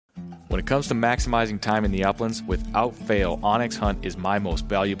When it comes to maximizing time in the uplands, without fail, onX Hunt is my most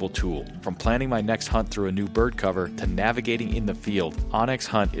valuable tool. From planning my next hunt through a new bird cover to navigating in the field, onX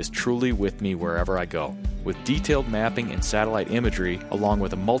Hunt is truly with me wherever I go. With detailed mapping and satellite imagery, along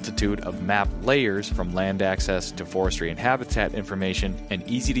with a multitude of map layers from land access to forestry and habitat information, and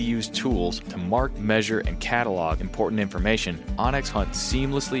easy-to-use tools to mark, measure, and catalog important information, onX Hunt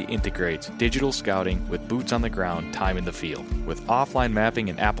seamlessly integrates digital scouting with boots on the ground time in the field. With offline mapping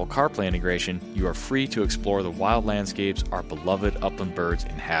and Apple CarPlay integration, you are free to explore the wild landscapes our beloved upland birds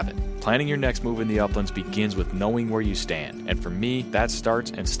inhabit. Planning your next move in the uplands begins with knowing where you stand, and for me, that starts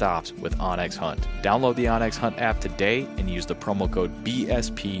and stops with onX Hunt. Download the onX Hunt app today and use the promo code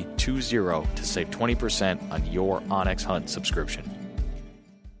BSP20 to save 20% on your onX Hunt subscription.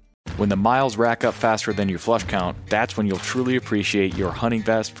 When the miles rack up faster than your flush count, that's when you'll truly appreciate your hunting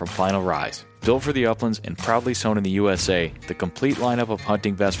vest from Final Rise. Built for the uplands and proudly sewn in the USA, the complete lineup of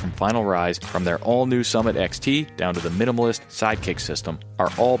hunting vests from Final Rise, from their all-new Summit XT down to the minimalist Sidekick system,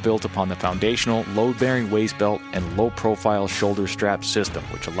 are all built upon the foundational load-bearing waist belt and low-profile shoulder strap system,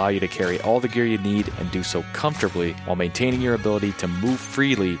 which allow you to carry all the gear you need and do so comfortably while maintaining your ability to move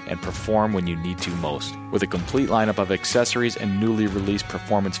freely and perform when you need to most. With a complete lineup of accessories and newly released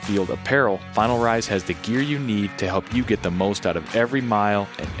performance field apparel, Final Rise has the gear you need to help you get the most out of every mile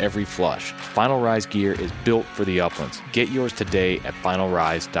and every flush. Final Rise gear is built for the uplands. Get yours today at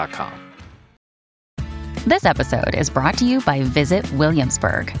finalrise.com. This episode is brought to you by Visit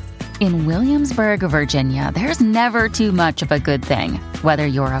Williamsburg. In Williamsburg, Virginia, there's never too much of a good thing. Whether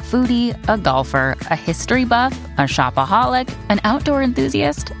you're a foodie, a golfer, a history buff, a shopaholic, an outdoor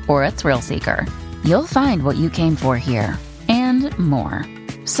enthusiast, or a thrill seeker, you'll find what you came for here and more.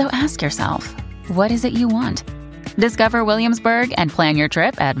 So ask yourself, what is it you want? Discover Williamsburg and plan your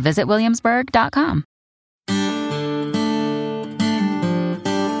trip at visitwilliamsburg.com.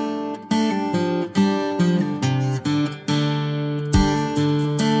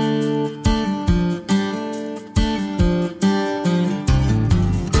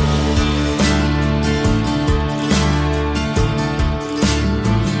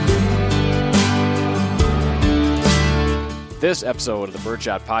 This episode of the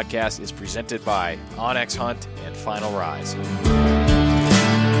Birdshot Podcast is presented by onX Hunt and Final Rise.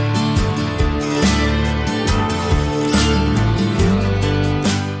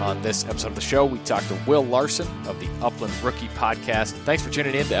 On this episode of the show, we talked to Will Larson of the Upland Rookie Podcast. Thanks for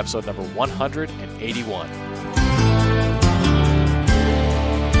tuning in to episode number 181.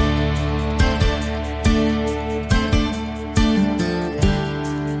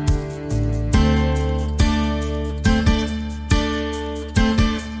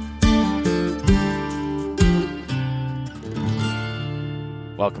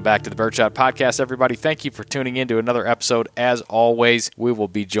 Welcome back to the Birdshot Podcast, everybody. Thank you for tuning in to another episode. As always, we will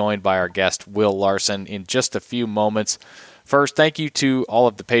be joined by our guest, Will Larson, in just a few moments. First, thank you to all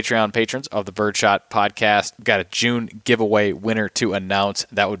of the Patreon patrons of the Birdshot Podcast. We've got a June giveaway winner to announce.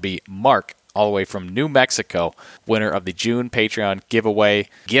 That would be Mark, all the way from New Mexico, winner of the June Patreon giveaway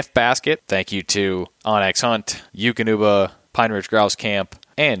gift basket. Thank you to onX Hunt, Eukanuba, Pine Ridge Grouse Camp,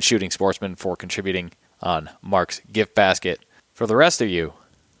 and Shooting Sportsman for contributing on Mark's gift basket. For the rest of you,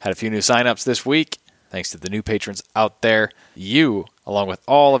 had a few new signups this week. Thanks to the new patrons out there. You, along with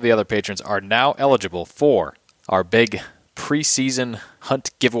all of the other patrons, are now eligible for our big preseason hunt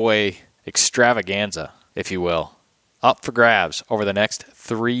giveaway extravaganza, if you will. Up for grabs over the next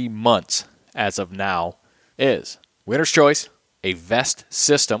 3 months, as of now, is Winner's Choice, a vest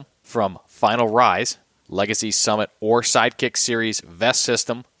system from Final Rise, Legacy Summit or Sidekick Series vest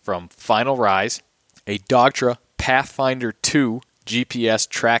system from Final Rise, a Dogtra Pathfinder 2 GPS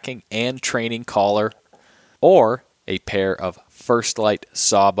tracking and training collar, or a pair of First Light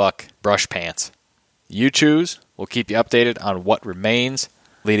Sawbuck brush pants. You choose. We'll keep you updated on what remains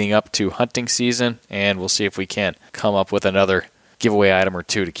leading up to hunting season, and we'll see if we can come up with another giveaway item or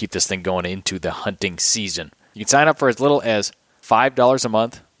two to keep this thing going into the hunting season. You can sign up for as little as $5 a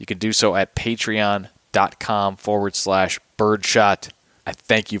month. You can do so at patreon.com/birdshot. I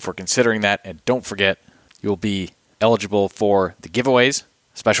thank you for considering that, and don't forget, you'll be eligible for the giveaways,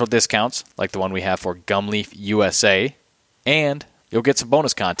 special discounts like the one we have for Gumleaf USA, and you'll get some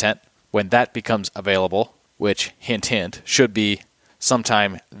bonus content when that becomes available, which, hint, hint, should be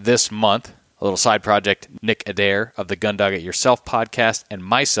sometime this month. A little side project Nick Adair of the Gun Dog It Yourself podcast and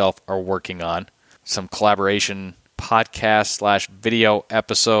myself are working on. Some collaboration podcast/video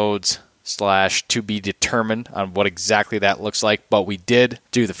episodes / to be determined on what exactly that looks like, but we did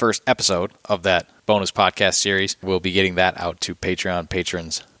do the first episode of that bonus podcast series. We'll be getting that out to Patreon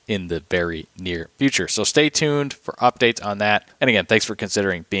patrons in the very near future. So stay tuned for updates on that. And again, thanks for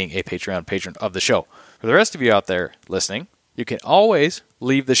considering being a Patreon patron of the show. For the rest of you out there listening, you can always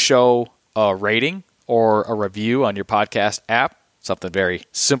leave the show a rating or a review on your podcast app. Something very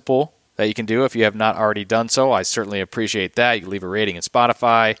simple that you can do if you have not already done so. I certainly appreciate that. You can leave a rating in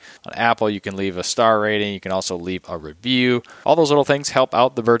Spotify. On Apple, you can leave a star rating. You can also leave a review. All those little things help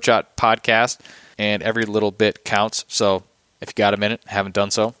out the Birdshot podcast, and every little bit counts. So if you got a minute, haven't done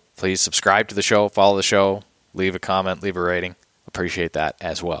so, please subscribe to the show, follow the show, leave a comment, leave a rating. Appreciate that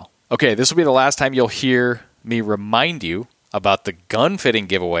as well. Okay, this will be the last time you'll hear me remind you about the gun fitting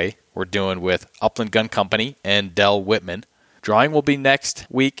giveaway we're doing with Upland Gun Company and Del Whitman. Drawing will be next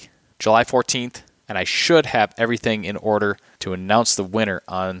week, July 14th, and I should have everything in order to announce the winner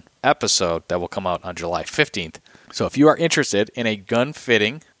on episode that will come out on July 15th. So if you are interested in a gun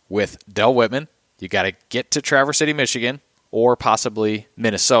fitting with Del Whitman, you got to get to Traverse City, Michigan, or possibly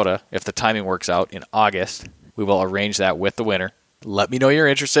Minnesota if the timing works out in August. We will arrange that with the winner. Let me know you're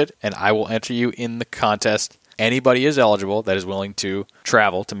interested, and I will enter you in the contest. Anybody is eligible that is willing to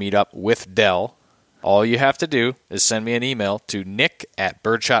travel to meet up with Del. All you have to do is send me an email to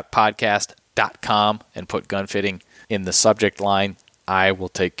nick@birdshotpodcast.com and put gun fitting in the subject line. I will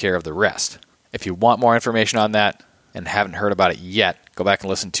take care of the rest. If you want more information on that and haven't heard about it yet, go back and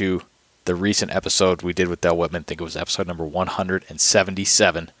listen to the recent episode we did with Del Whitman. I think it was episode number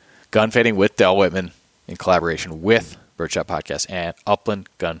 177. Gun fitting with Del Whitman in collaboration with Birdshot Podcast and Upland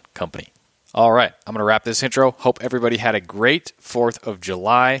Gun Company. All right, I'm going to wrap this intro. Hope everybody had a great 4th of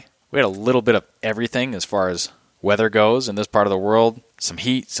July. We had a little bit of everything as far as weather goes in this part of the world. Some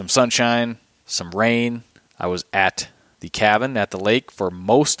heat, some sunshine, some rain. I was at the cabin at the lake for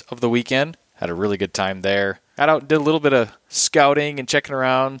most of the weekend. Had a really good time there. Got out and did a little bit of scouting and checking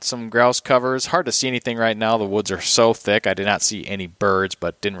around some grouse covers. Hard to see anything right now. The woods are so thick. I did not see any birds,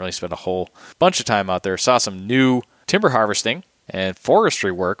 but didn't really spend a whole bunch of time out there. Saw some new timber harvesting and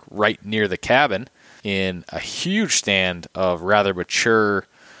forestry work right near the cabin in a huge stand of rather mature,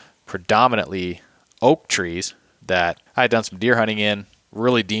 predominantly oak trees that I had done some deer hunting in.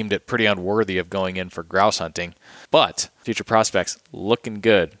 Really deemed it pretty unworthy of going in for grouse hunting. But future prospects looking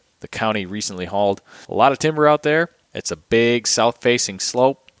good. The county recently hauled a lot of timber out there. It's a big south-facing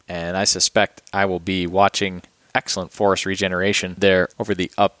slope, and I suspect I will be watching excellent forest regeneration there over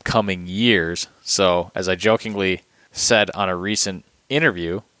the upcoming years. So, as I jokingly said on a recent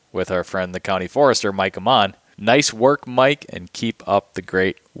interview with our friend, the county forester, Mike Amon, nice work, Mike, and keep up the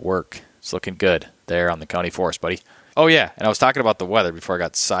great work. It's looking good there on the county forest, buddy. Oh, yeah, and I was talking about the weather before I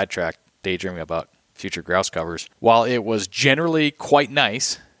got sidetracked, daydreaming about future grouse covers. While it was generally quite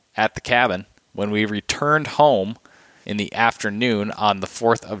nice at the cabin, when we returned home in the afternoon on the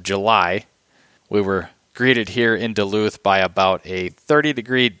 4th of July, we were greeted here in Duluth by about a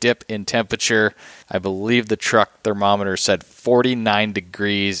 30-degree dip in temperature. I believe the truck thermometer said 49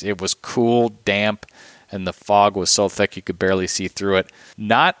 degrees. It was cool, damp, and the fog was so thick you could barely see through it.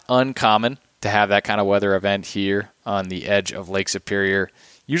 Not uncommon to have that kind of weather event here on the edge of Lake Superior.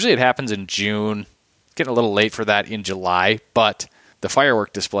 Usually it happens in June. It's getting a little late for that in July, but the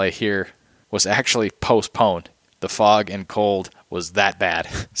firework display here was actually postponed. The fog and cold was that bad.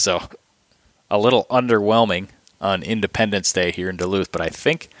 So a little underwhelming on Independence Day here in Duluth, but I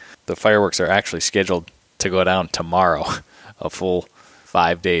think the fireworks are actually scheduled to go down tomorrow, a full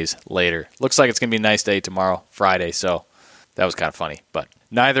 5 days later. Looks like it's going to be a nice day tomorrow, Friday, so that was kind of funny, but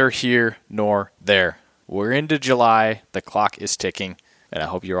neither here nor there. We're into July, the clock is ticking, and I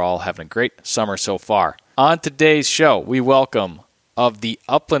hope you're all having a great summer so far. On today's show, we welcome of the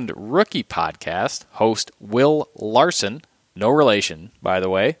Upland Rookie Podcast, host Will Larson, no relation, by the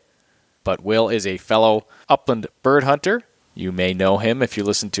way, but Will is a fellow upland bird hunter. You may know him if you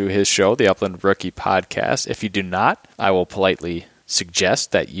listen to his show, the Upland Rookie Podcast. If you do not, I will politely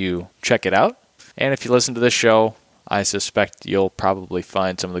suggest that you check it out. And if you listen to this show, I suspect you'll probably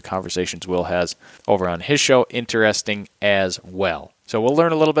find some of the conversations Will has over on his show interesting as well. So we'll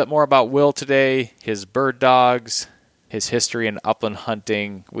learn a little bit more about Will today, his bird dogs, his history in upland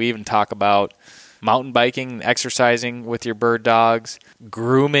hunting. We even talk about mountain biking and exercising with your bird dogs,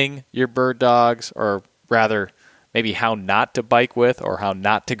 grooming your bird dogs, or rather maybe how not to bike with or how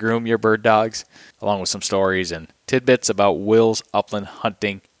not to groom your bird dogs, along with some stories and tidbits about Will's upland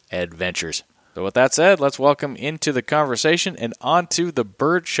hunting adventures. So with that said, let's welcome into the conversation and onto the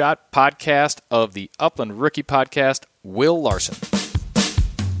Birdshot Podcast of the Upland Rookie Podcast, Will Larson.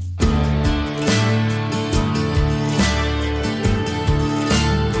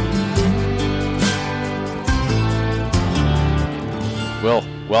 Will,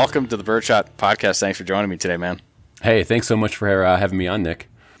 welcome to the Birdshot Podcast. Thanks for joining me today, man. Hey, thanks so much for having me on, Nick.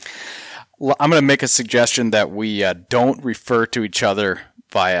 I'm going to make a suggestion that we don't refer to each other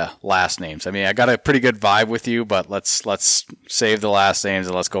via last names. I mean, I got a pretty good vibe with you, but let's save the last names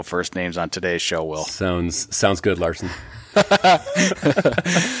and let's go first names on today's show, Will. Sounds good, Larson.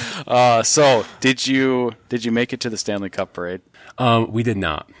 So did you make it to the Stanley Cup parade? We did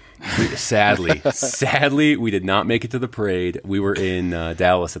not. Sadly, we did not make it to the parade. We were in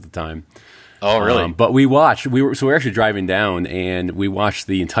Dallas at the time. Oh, really? But we watched. We were actually driving down, and we watched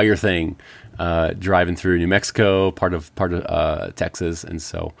the entire thing, driving through New Mexico, part of Texas, and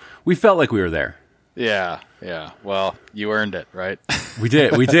so we felt like we were there. Yeah. Well, you earned it, right? We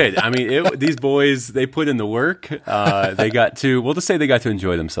did. I mean, these boys, they put in the work. We'll just say they got to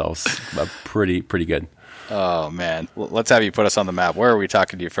enjoy themselves. Pretty good. Oh man, well, let's have you put us on the map. Where are we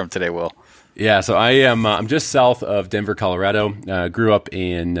talking to you from today, Will? Yeah, so I'm just south of Denver, Colorado. Grew up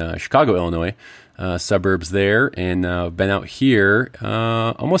in Chicago, Illinois, suburbs there, and been out here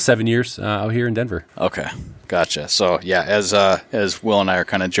almost 7 years out here in Denver. Okay, gotcha. So yeah, as Will and I are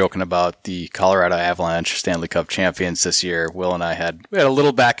kind of joking about the Colorado Avalanche Stanley Cup champions this year, Will and I had a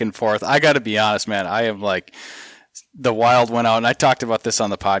little back and forth. I got to be honest, man. I am like. The Wild went out, and I talked about this on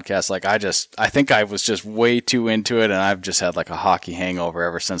the podcast. Like, I think I was just way too into it, and I've just had like a hockey hangover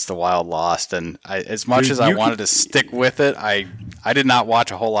ever since the Wild lost. And as much as I wanted to stick with it, I did not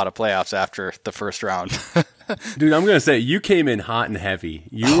watch a whole lot of playoffs after the first round. Dude, I'm gonna say you came in hot and heavy.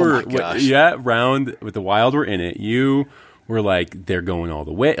 Round with the Wild were in it. You were like, they're going all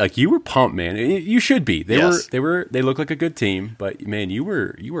the way. Like, you were pumped, man. You should be. They look like a good team, but man, you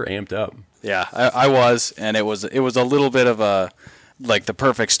were amped up. Yeah, I was, and it was a little bit of the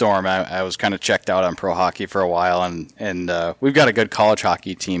perfect storm. I was kind of checked out on pro hockey for a while, and we've got a good college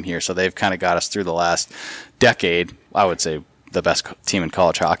hockey team here, so they've kind of got us through the last decade. I would say the best team in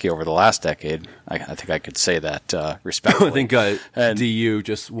college hockey over the last decade. I think I could say that respectfully. I think DU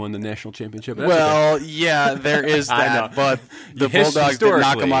just won the national championship. Yeah, there is that, but the Bulldogs did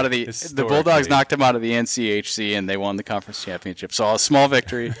knock them out of the Bulldogs knocked them out of the NCHC, and they won the conference championship. So a small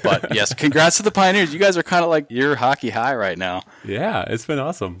victory, but yes, congrats to the Pioneers. You guys are kind of like your hockey high right now. Yeah, it's been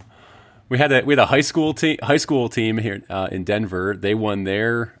awesome. We had a high school team here in Denver. They won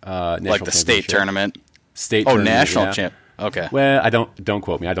their national championship. The state tournament. National champ. Okay. Well, don't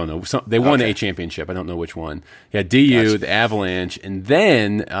quote me. I don't know. They won a championship. I don't know which one. Yeah, DU, gotcha. The Avalanche, and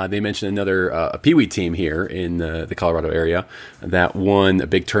then they mentioned another a Pee Wee team here in the Colorado area that won a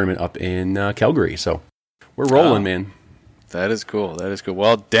big tournament up in Calgary. So we're rolling, man. That is cool.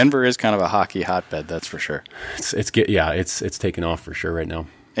 Well, Denver is kind of a hockey hotbed, that's for sure. It's taken off for sure right now.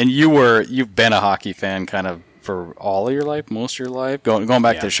 And you've been a hockey fan kind of for all of your life, most of your life, going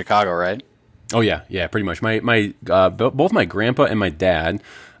back to Chicago, right? Oh yeah, pretty much. My both my grandpa and my dad,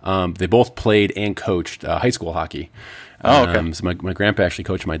 they both played and coached high school hockey. Oh, okay. So my grandpa actually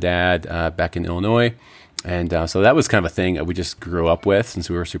coached my dad back in Illinois, and so that was kind of a thing that we just grew up with since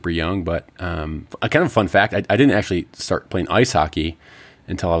we were super young. But a kind of fun fact: I didn't actually start playing ice hockey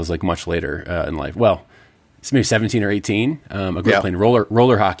until I was like much later in life. Well, it's maybe 17 or 18. I grew up playing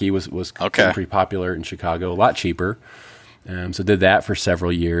roller hockey was pretty popular in Chicago, a lot cheaper. So did that for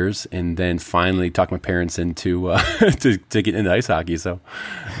several years, and then finally talked my parents into to get into ice hockey. So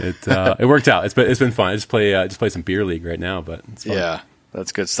it worked out. It's been fun. I just play some beer league right now, but it's fun. Yeah,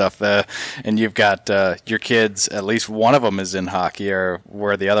 that's good stuff. And you've got your kids. At least one of them is in hockey, or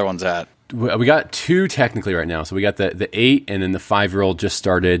where are the other ones at? We got two technically right now. So we got the 8, and then the 5-year-old just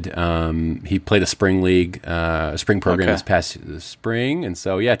started. He played a spring league, spring program this past spring, and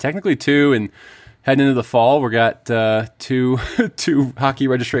so technically 2 and. Heading into the fall, we got two hockey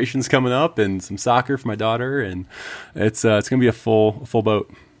registrations coming up, and some soccer for my daughter, and it's gonna be a full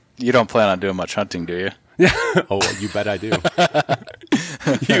boat. You don't plan on doing much hunting, do you? Yeah. Oh, you bet I do.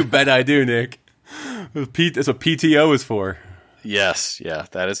 You bet I do, Nick. That's what PTO is for. Yes, yeah,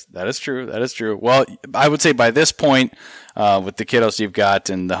 that is true. That is true. Well, I would say by this point, with the kiddos you've got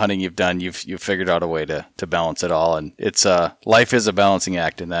and the hunting you've done, you've figured out a way to balance it all, and it's life is a balancing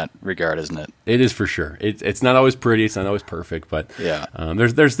act in that regard, isn't it? It is for sure. It's not always pretty. It's not always perfect, but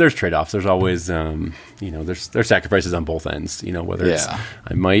there's trade-offs. There's always there's sacrifices on both ends. Whether it's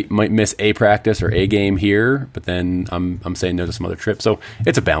I might miss a practice or a game here, but then I'm saying no to some other trip. So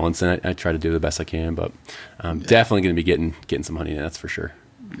it's a balance, and I try to do the best I can. But I'm definitely going to be getting some hunting in, that's for sure.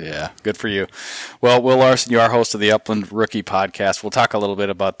 Yeah, good for you. Well, Will Larson, you are host of the Upland Rookie Podcast. We'll talk a little bit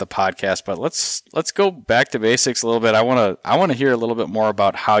about the podcast, but let's go back to basics a little bit. I want to hear a little bit more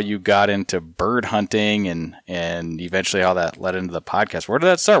about how you got into bird hunting and eventually how that led into the podcast. Where did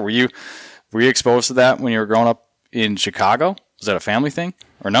that start? Were you exposed to that when you were growing up in Chicago? Was that a family thing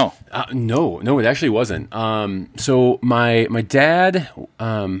or no? No, it actually wasn't. So my dad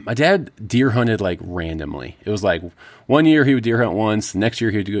deer hunted like randomly. It was like one year he would deer hunt once, the next year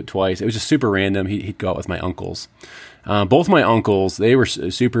he would do it twice. It was just super random. He'd go out with my uncles. Both my uncles, they were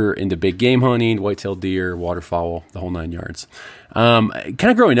super into big game hunting, white-tailed deer, waterfowl, the whole 9 yards. Kind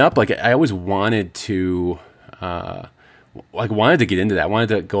of growing up, like I always wanted to, wanted to get into that. I wanted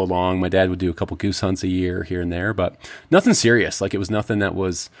to go along. My dad would do a couple goose hunts a year here and there, but nothing serious. Like it was nothing that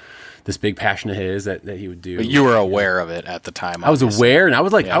was this big passion of his that he would do. But you were aware of it at the time. I was aware, and I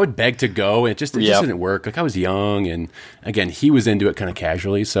was like, I would beg to go, and it just didn't work. Like I was young, and again, he was into it kind of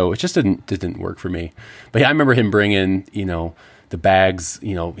casually, so it just didn't work for me. But yeah, I remember him bringing, the bags.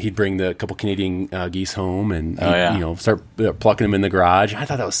 He'd bring the couple Canadian geese home, and start plucking them in the garage. I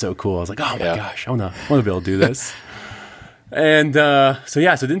thought that was so cool. I was like, oh my gosh, I want to be able to do this. And so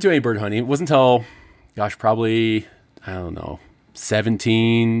didn't do any bird hunting. It wasn't until, probably, I don't know,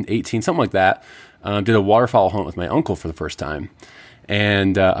 17, 18, something like that. Did a waterfowl hunt with my uncle for the first time.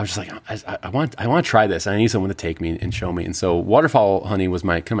 And I was just like, I want to try this. I need someone to take me and show me. And so waterfowl hunting was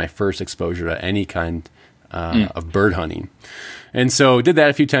my first exposure to any kind of bird hunting. And so did that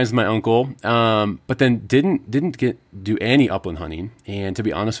a few times with my uncle, but then didn't do any upland hunting. And to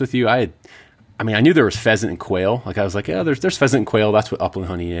be honest with you, I knew there was pheasant and quail. Like I was like, yeah, there's pheasant and quail. That's what upland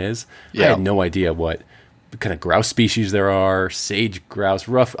hunting is. Yeah. I had no idea what kind of grouse species there are, sage grouse,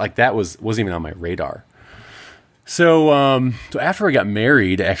 rough. Like that wasn't even on my radar. So after I got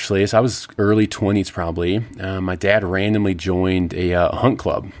married, actually, so I was early 20s probably. My dad randomly joined a hunt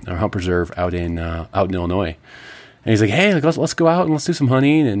club, a hunt preserve out in Illinois. And he's like, hey, let's go out and let's do some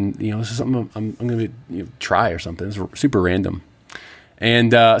hunting. And this is something I'm going to try or something. It's super random.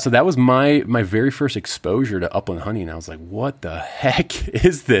 And so that was my very first exposure to upland hunting. I was like, what the heck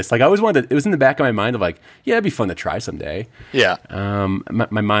is this? Like I always wanted to, it was in the back of my mind of like, yeah, it'd be fun to try someday. Yeah.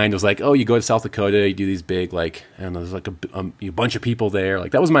 My mind was like, oh, you go to South Dakota, you do these big, like, I don't know, there's like a bunch of people there.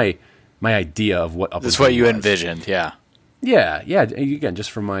 Like that was my idea of what upland hunting was. That's what you envisioned, yeah. Yeah. Again, just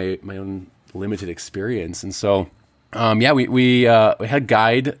from my own limited experience. And so, we had a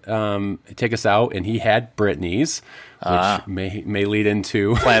guide take us out, and he had Brittany's, which may lead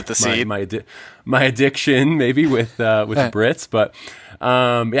into plant the seed. my addiction maybe with the Brits, but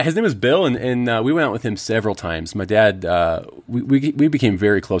his name was Bill, and we went out with him several times. My dad, we became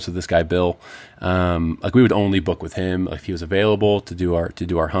very close with this guy Bill. Like we would only book with him if he was available to do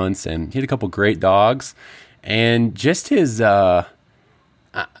our hunts, and he had a couple great dogs, and just his.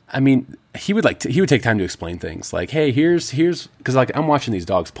 He would take time to explain things like, hey, here's because like I'm watching these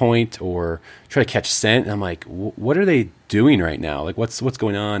dogs point or try to catch scent, and I'm like, what are they doing right now? Like what's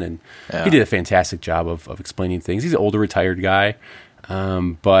going on? And he did a fantastic job of explaining things. He's an older retired guy,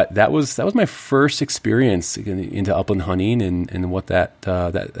 but that was my first experience into upland hunting and what that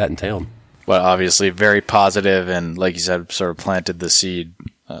entailed. Well, obviously very positive, and like you said, sort of planted the seed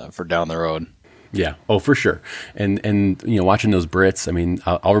for down the road. Yeah. Oh, for sure. And watching those Brits,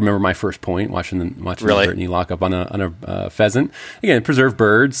 I'll remember my first point, watching Brittany lock up on a pheasant. Again, preserved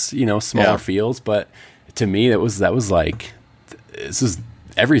birds, smaller fields, but to me that was like, this is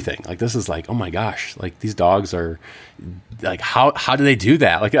everything. Like this is like, oh my gosh, like these dogs are like, how do they do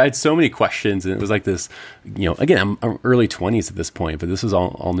that? Like I had so many questions, and it was like this, again, I'm early 20s at this point, but this was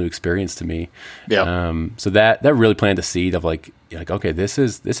all new experience to me. Yeah. So that really planted a seed of like, okay, this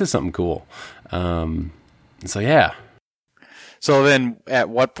is something cool. So yeah. So then at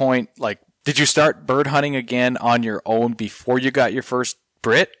what point, like, did you start bird hunting again on your own before you got your first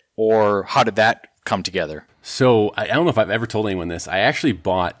Brit, or how did that come together? So I don't know if I've ever told anyone this. I actually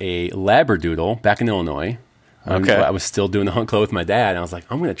bought a Labradoodle back in Illinois. Okay. I was still doing the hunt club with my dad, and I was like,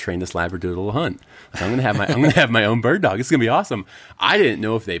 I'm going to train this Labradoodle to hunt. Like, I'm going to have my own bird dog. It's going to be awesome. I didn't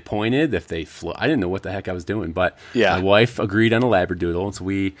know if they pointed, if they flew. I didn't know what the heck I was doing, but my wife agreed on a Labradoodle, and so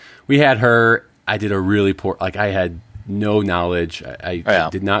we had her. I did a really poor, like I had no knowledge. I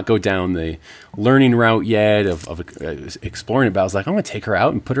did not go down the learning route yet of exploring it, but I was like, I'm going to take her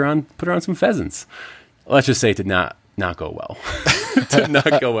out and put her on some pheasants. Let's just say it did not go well. It did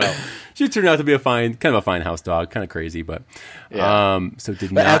not go well. She turned out to be a fine house dog, kind of crazy, but so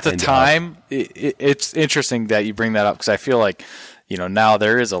did not. At the time, it's interesting that you bring that up, because I feel like now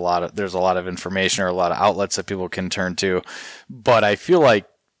there's a lot of information or a lot of outlets that people can turn to, but I feel like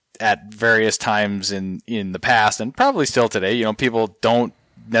at various times in the past, and probably still today, people don't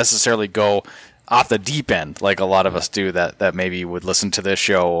necessarily go off the deep end like a lot of us do that maybe would listen to this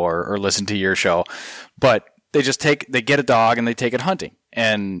show or listen to your show, but they just they get a dog and they take it hunting,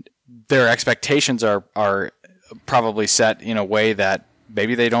 and their expectations are probably set in a way that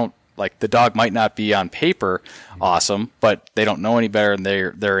maybe they don't like the dog might not be on paper awesome, but they don't know any better, and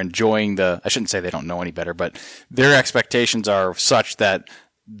they're enjoying I shouldn't say they don't know any better, but their expectations are such that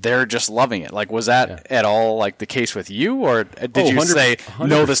they're just loving it. Like, was that at all like the case with you, or did you say, 100%.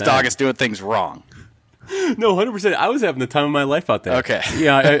 no, this dog is doing things wrong? No, 100%. I was having the time of my life out there. Okay.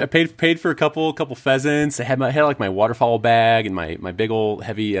 Yeah, I paid for a couple pheasants. I had like my waterfowl bag and my big old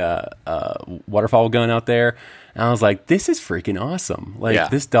heavy waterfowl gun out there. And I was like, this is freaking awesome. Like,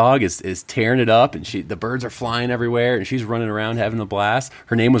 this dog is tearing it up, and the birds are flying everywhere, and she's running around having a blast.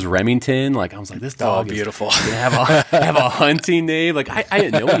 Her name was Remington. Like, I was like, this dog is beautiful. have a hunting name. Like, I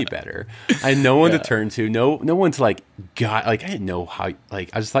didn't know any better. I had no one to turn to. No one to like. God, like, I didn't know how. Like,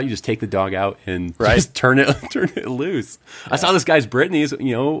 I just thought you just take the dog out and just turn it loose. I saw this guy's Brittany's.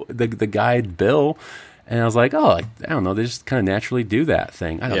 The guide Bill. And I was like, oh, I don't know. They just kind of naturally do that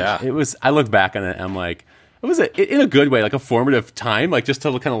thing. I don't know. It was. I look back on it, and I'm like, it was in a good way, like a formative time, like just to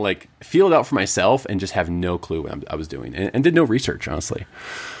kind of like feel it out for myself and just have no clue what I was doing, and did no research, honestly.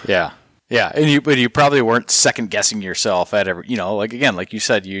 Yeah. Yeah. And but you probably weren't second guessing yourself at every, like, again, like you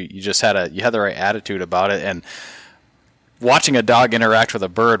said, you just had the right attitude about it. And watching a dog interact with a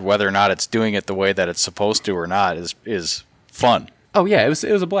bird, whether or not it's doing it the way that it's supposed to or not, is fun. Oh yeah, it was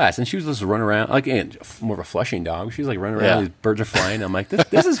a blast, and she was just running around like, and more of a Flushing dog. She was like running around, these birds are flying. I'm like,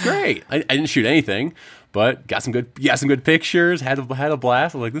 this is great. I didn't shoot anything, but got some good pictures. Had a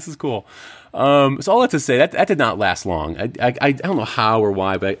blast. I'm like, this is cool. So all that to say, that did not last long. I don't know how or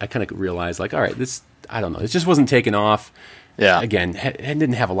why, but I kind of realized, like, all right, I don't know, it just wasn't taking off. Yeah. Again, it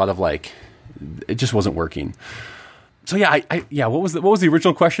didn't have a lot of like, it just wasn't working. So yeah, what was the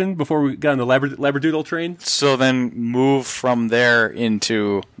original question before we got on the Labradoodle train? So then move from there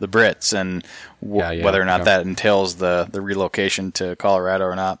into the Brits, and whether or not that entails the relocation to Colorado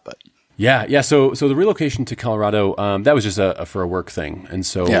or not. But yeah. So the relocation to Colorado, that was just for a work thing, and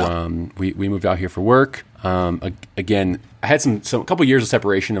so we moved out here for work. Again, I had a couple years of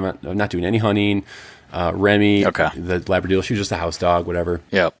separation. I'm not doing any hunting. Remy, the Labradoodle, she was just a house dog, whatever.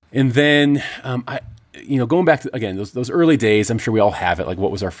 Yeah, and then going back to, again, those early days, I'm sure we all have it. Like,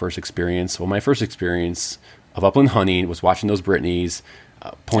 what was our first experience? Well, my first experience of upland hunting was watching those Brittany's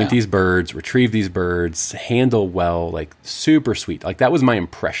point these birds, retrieve these birds, handle well, like super sweet. Like, that was my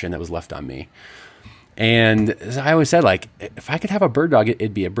impression that was left on me. And as I always said, like, if I could have a bird dog,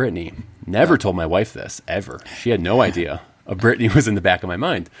 it'd be a Brittany. Never told my wife this, ever. She had no idea a Brittany was in the back of my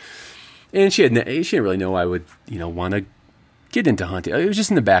mind. And she didn't really know I would, want to get into hunting. It was just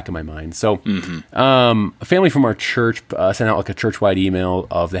in the back of my mind. So a family from our church sent out like a church-wide email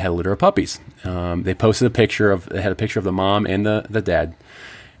they had a litter of puppies. They posted they had a picture of the mom and the dad.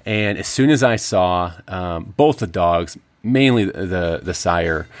 And as soon as I saw both the dogs, mainly the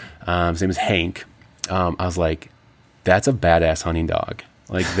sire, his name is Hank, I was like, that's a badass hunting dog.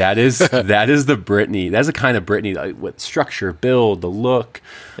 Like, that is the Brittany. That's the kind of Brittany, like, with structure, build, the look.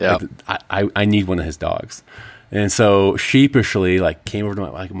 Yeah. Like, I need one of his dogs. And so sheepishly, like, came over to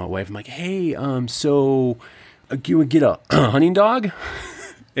my wife. I'm like, hey, so you would get a hunting dog?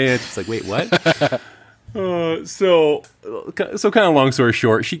 And she's like, wait, what? So kind of long story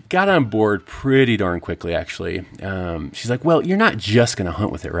short, she got on board pretty darn quickly, actually. She's like, well, you're not just going to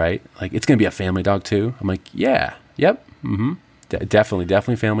hunt with it, right? Like, it's going to be a family dog too. I'm like, yeah, yep, mm-hmm.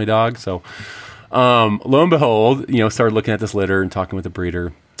 Definitely family dog. So lo and behold, started looking at this litter and talking with the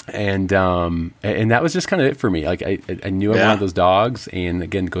breeder. And that was just kind of it for me. Like, I knew I wanted those dogs, and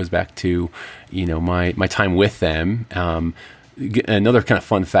again, it goes back to my time with them. Another kind of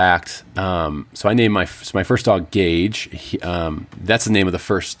fun fact. So I named my first dog Gage. That's the name of the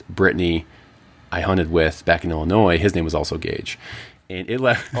first Brittany I hunted with back in Illinois. His name was also Gage. And it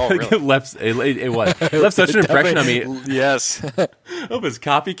left. Oh, really? it left such an impression on me. Yes. I don't know if it's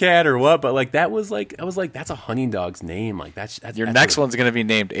copycat or what, but like, that was like, I was like, that's a hunting dog's name. Like, that's your next one's going to be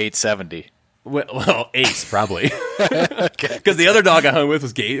named 870. Well, Ace probably, because the other dog I hung with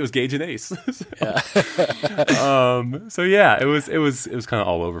was Gage. It was Gage and Ace. So yeah, it was kind of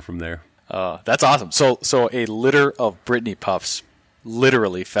all over from there. That's awesome. So a litter of Brittany pups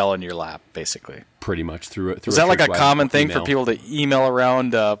literally fell in your lap, basically. Pretty much through. Is that like a common thing for people to email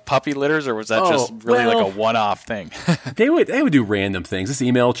around puppy litters, or was that just really like a one-off thing? They would do random things. This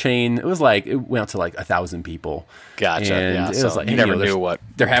email chain, it went out to like 1,000 people. Gotcha. And it was like, you never knew what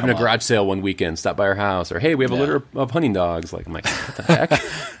they're having a garage sale one weekend. Stop by our house, or hey, we have a litter of hunting dogs. Like, I'm like, what the heck?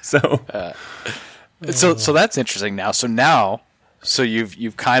 So that's interesting. So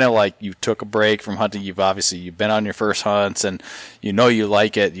you've kind of like, you took a break from hunting. You've been on your first hunts, and you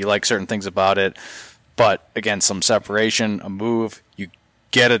like it. You like certain things about it. But again, some separation, a move. You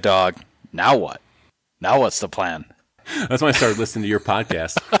get a dog. Now what? Now what's the plan? That's when I started listening to your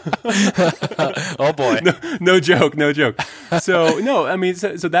podcast. Oh boy. No joke. So no, I mean,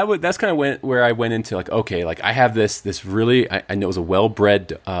 so that's kind of where I went into like, okay, like I have this really, I know it was a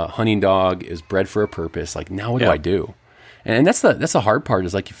well-bred hunting dog, is bred for a purpose. Like now what do I do? And that's the hard part,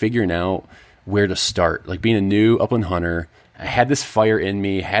 is like figuring out where to start. Like being a new upland hunter, I had this fire in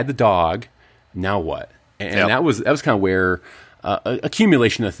me, had the dog, now what? And that was kind of where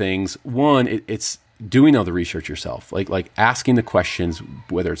accumulation of things. One, it's doing all the research yourself, like asking the questions,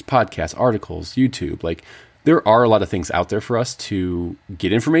 whether it's podcasts, articles, YouTube. Like there are a lot of things out there for us to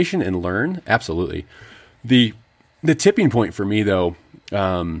get information and learn. Absolutely. The tipping point for me though,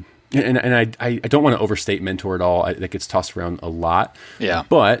 and I don't want to overstate mentor at all. That gets tossed around a lot. Yeah.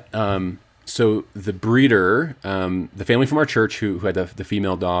 But so the breeder, the family from our church who had the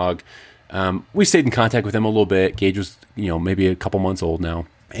female dog, we stayed in contact with them a little bit. Gage was, maybe a couple months old now.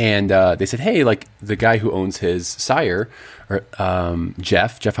 And they said, hey, like the guy who owns his sire,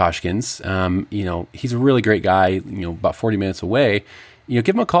 Jeff Hoskins, he's a really great guy, about 40 minutes away. Give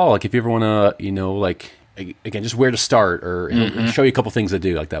him a call. Like if you ever want to, like, again, just where to start or show you a couple things to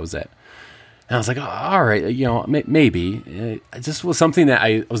do. Like that was it. And I was like, oh, all right, maybe. It just was something that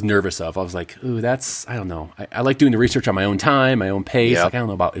I was nervous of. I was like, ooh, I don't know. I like doing the research on my own time, my own pace. Yep. Like I don't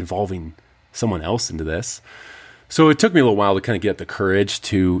know about involving someone else into this. So it took me a little while to kind of get the courage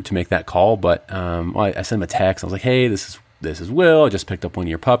to make that call. But I sent him a text. I was like, hey, this is Will. I just picked up one of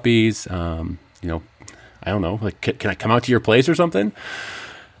your puppies. I don't know. Like, can I come out to your place or something?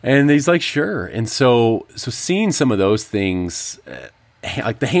 And he's like, sure. And so seeing some of those things,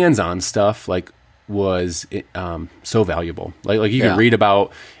 like the hands-on stuff, like was so valuable. Like you can read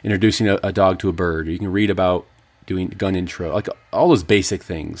about introducing a dog to a bird. Or you can read about doing gun intro, like all those basic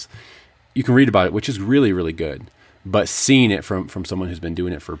things. You can read about it, which is really, really good. But seeing it from someone who's been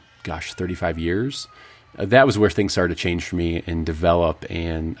doing it for, 35 years, that was where things started to change for me and develop.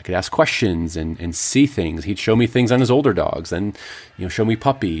 And I could ask questions and see things. He'd show me things on his older dogs and, show me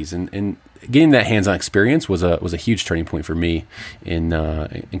puppies. And getting that hands-on experience was a huge turning point for me in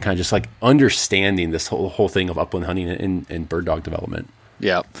kind of just like understanding this whole thing of upland hunting and bird dog development.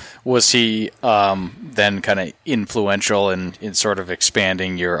 Yeah. Was he then kind of influential in sort of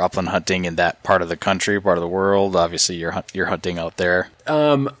expanding your upland hunting in that part of the country, part of the world? Obviously, you're hunting out there.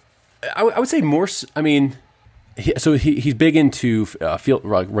 I would say more. I mean, he's big into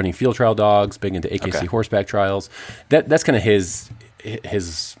running field trial dogs, big into AKC horseback trials. That's kind of his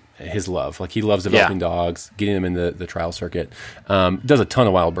love. Like he loves developing dogs, getting them in the trial circuit. Does a ton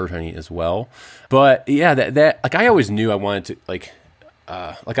of wild bird hunting as well. But yeah, that like I always knew I wanted to like.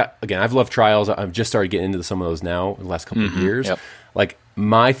 I've loved trials. I've just started getting into some of those now in the last couple of years. Yep. Like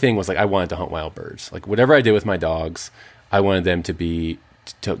my thing was like I wanted to hunt wild birds. Like whatever I did with my dogs, I wanted them to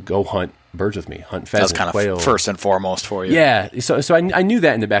go hunt birds with me, hunt pheasant, kind quail. Of first and foremost for you. Yeah. So I knew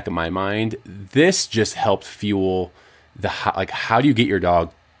that in the back of my mind. This just helped fuel how do you get your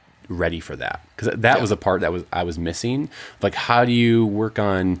dog ready for that? Because that was a part that I was missing. Like how do you work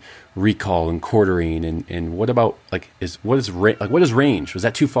on recall and quartering and what about what is range? Was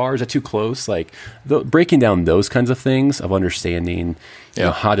that too far? Is that too close? Like breaking down those kinds of things of understanding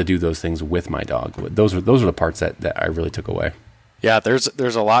how to do those things with my dog. Those are the parts that I really took away. Yeah, there's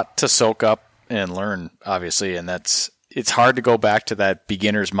a lot to soak up and learn, obviously, and it's hard to go back to that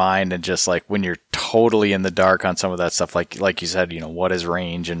beginner's mind and just like when you're totally in the dark on some of that stuff, like you said, what is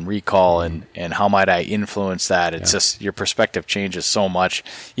range and recall and how might I influence that? It's just your perspective changes so much.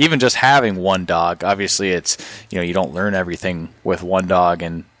 Even just having one dog, obviously it's, you don't learn everything with one dog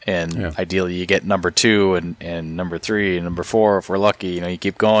and ideally you get number 2 and number 3 and number 4 if we're lucky, you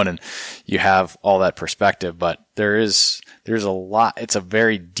keep going and you have all that perspective, but there's a lot, it's a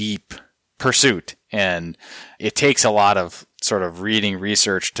very deep pursuit and it takes a lot of sort of reading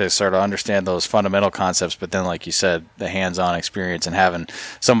research to sort of understand those fundamental concepts. But then, like you said, the hands-on experience and having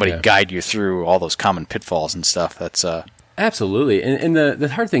somebody guide you through all those common pitfalls and stuff. That's absolutely. And the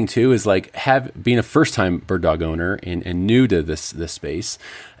hard thing too is like being a first-time bird dog owner and new to this space.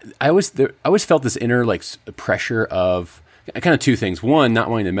 I always felt this inner like pressure of kind of two things. One, not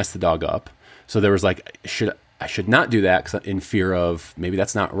wanting to mess the dog up. So there was like, I should not do that because in fear of maybe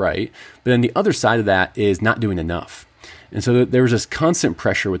that's not right. But then the other side of that is not doing enough. And so there was this constant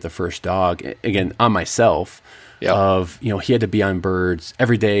pressure with the first dog, again, on myself, of, he had to be on birds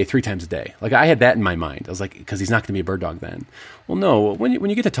every day, 3 times a day. Like I had that in my mind. I was like, because he's not going to be a bird dog then. Well, no, when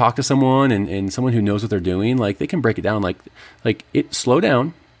you get to talk to someone and someone who knows what they're doing, like they can break it down, slow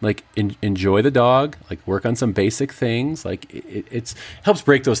down. Like enjoy the dog, like work on some basic things. Like it helps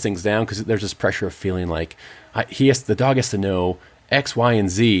break those things down because there's this pressure of feeling like the dog has to know X, Y, and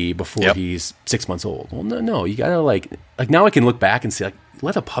Z before he's 6 months old. Well, no, you gotta like now I can look back and see like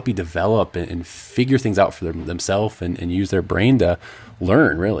let a puppy develop and figure things out for themselves and use their brain to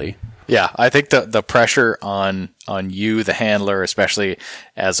learn, really. Yeah, I think the pressure on you, the handler, especially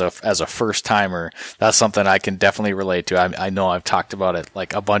as a first timer, that's something I can definitely relate to. I know I've talked about it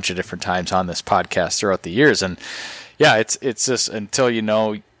like a bunch of different times on this podcast throughout the years, and yeah, it's just until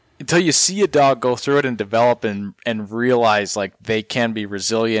you see a dog go through it and develop and realize like they can be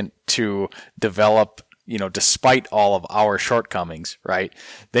resilient to develop, despite all of our shortcomings, right?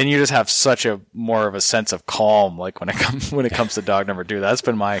 Then you just have such a more of a sense of calm, like when it comes to dog number 2. That's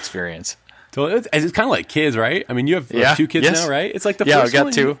been my experience. So it's kind of like kids, right? I mean, you have 2 kids now, right? It's like the first we got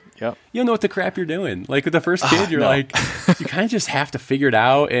one, 2. Yep. You don't know what the crap you're doing. Like with the first kid, you're like, you kind of just have to figure it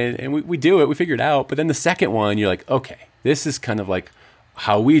out, and we do it. We figure it out. But then the second one, you're like, okay, this is kind of like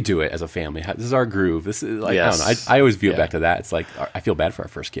how we do it as a family. This is our groove. This is like, I don't know. I always view it back to that. It's like, I feel bad for our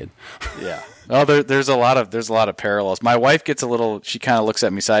first kid. Yeah. Oh, there's a lot of parallels. My wife gets she kind of looks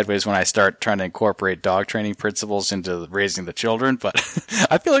at me sideways when I start trying to incorporate dog training principles into raising the children, but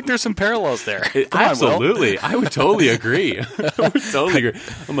I feel like there's some parallels there. Absolutely. I would totally agree.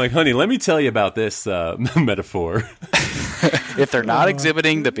 I'm like, honey, let me tell you about this metaphor. If they're not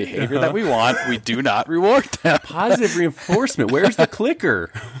exhibiting the behavior that we want, we do not reward them. Positive reinforcement. Where's the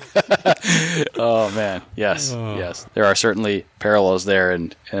clicker? Oh, man. Yes. Yes. There are certainly parallels there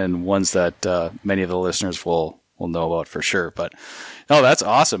and ones that many of the listeners will know about for sure. But no, that's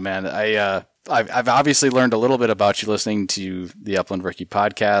awesome, man. I've obviously learned a little bit about you listening to the Upland Rookie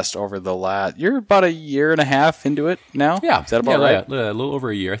podcast over you're about a year and a half into it now? Yeah. Is that about right? Yeah, a little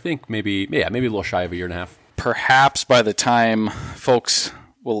over a year. I think maybe a little shy of a year and a half. Perhaps by the time folks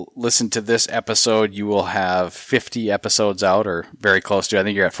will listen to this episode, you will have 50 episodes out or very close to. I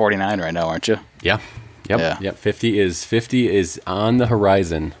think you're at 49 right now, aren't you? Yeah. Yep. 50 is on the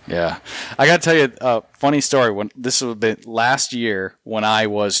horizon. Yeah. I got to tell you a funny story. This was last year when I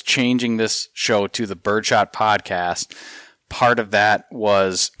was changing this show to the Birdshot podcast. Part of that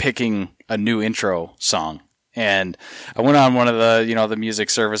was picking a new intro song. And I went on one of the, the music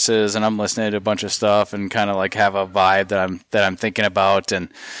services, and I'm listening to a bunch of stuff and kind of like have a vibe that I'm thinking about, and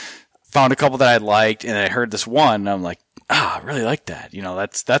found a couple that I liked, and I heard this one, and I'm like, I really like that.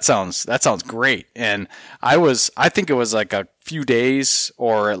 That sounds great. And I think it was like a few days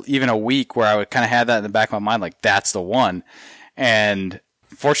or even a week where I kind of had that in the back of my mind, like that's the one. And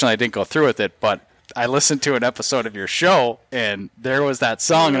fortunately I didn't go through with it, but I listened to an episode of your show and there was that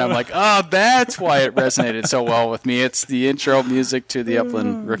song, and I'm like, oh, that's why it resonated so well with me. It's the intro music to the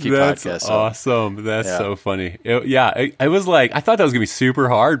Upland Rookie podcast. That's awesome. That's so funny. I was like, I thought that was gonna be super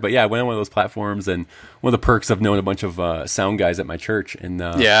hard, but I went on one of those platforms, and one of the perks of knowing a bunch of sound guys at my church, and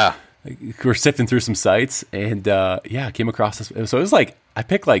we're sifting through some sites, and came across this. So it was like, I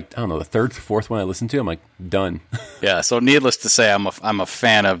picked the third, fourth one I listened to. I'm like, done. Yeah. So needless to say, I'm a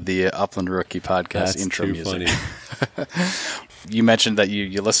fan of the Upland Rookie podcast intro music. Funny. You mentioned that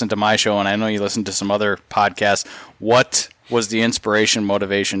you listened to my show, and I know you listened to some other podcasts. What was the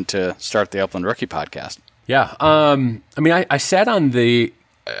motivation to start the Upland Rookie podcast? Yeah. I sat on the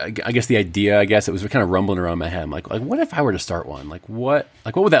idea, it was kind of rumbling around my head. I'm like, what if I were to start one? What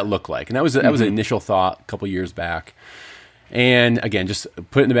would that look like? And that was an initial thought a couple years back. And again, just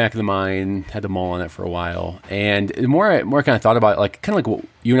put it in the back of the mind, had to mull on it for a while. And the more I kind of thought about it, kind of like what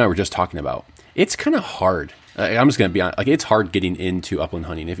you and I were just talking about, it's kind of hard. I'm just going to be honest, it's hard getting into upland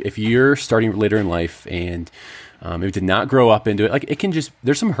hunting. If you're starting later in life and if you did not grow up into it, it can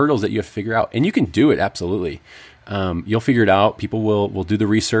there's some hurdles that you have to figure out, and you can do it. Absolutely. You'll figure it out. People will do the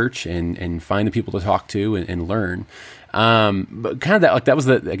research and find the people to talk to and learn. But kind of that was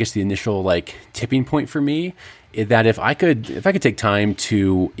the initial tipping point for me, that if I could take time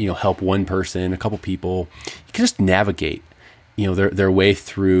to, help one person, a couple people, you can just navigate, their way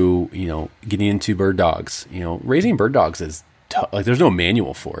through, getting into bird dogs. Raising bird dogs is there's no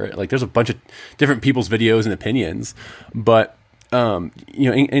manual for it. There's a bunch of different people's videos and opinions, but, and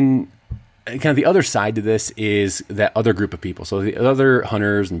kind of the other side to this is that other group of people. So the other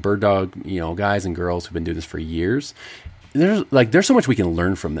hunters and bird dog, guys and girls who've been doing this for years, there's so much we can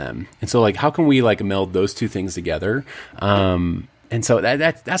learn from them. And so how can we meld those two things together? And so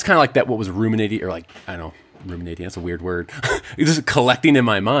that's kind of that, what was ruminating, or I don't know, ruminating, that's a weird word. Just collecting in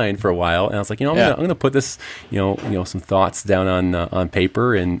my mind for a while. And I was like, I'm going to put this, some thoughts down on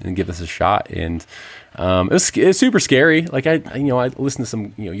paper and give this a shot. And it was super scary. I listened to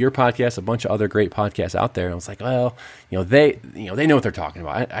some, your podcast, a bunch of other great podcasts out there. And I was like, well, they know what they're talking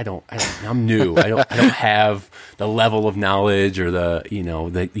about. I'm new. I don't have the level of knowledge or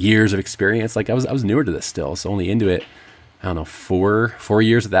the years of experience. I was newer to this still. So only into it I don't know, four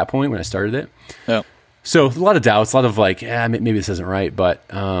years at that point when I started it. Yeah. So a lot of doubts, a lot of like, maybe this isn't right. But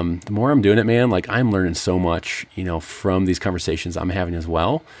the more I'm doing it, man, like I'm learning so much, from these conversations I'm having as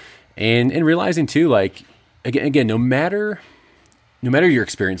well. And realizing too, like, again, no matter your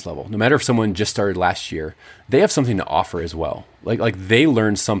experience level, no matter if someone just started last year, they have something to offer as well. Like they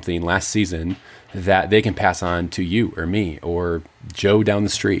learned something last season that they can pass on to you or me or Joe down the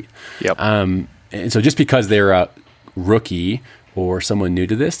street. Yep. And so just because they're a rookie or someone new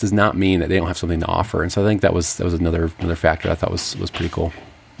to this does not mean that they don't have something to offer. And so I think that was another factor I thought was pretty cool.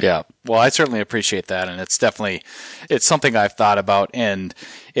 Yeah. Well, I certainly appreciate that. And it's something I've thought about, and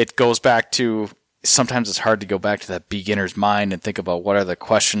it goes back to, sometimes it's hard to go back to that beginner's mind and think about what are the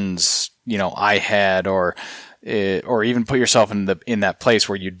questions, I had, or even put yourself in that place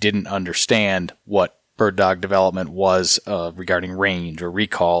where you didn't understand what bird dog development was, regarding range or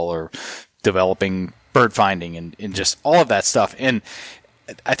recall or developing bird finding and just all of that stuff. And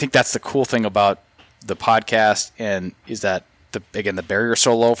I think that's the cool thing about the podcast, and is that the barrier is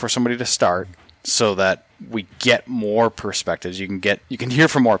so low for somebody to start, so that we get more perspectives. You can hear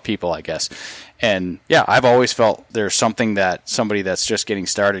from more people, I guess. And yeah, I've always felt there's something that somebody that's just getting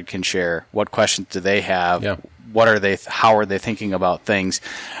started can share. What questions do they have? Yeah. How are they thinking about things?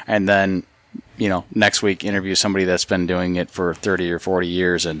 And then, next week interview somebody that's been doing it for 30 or 40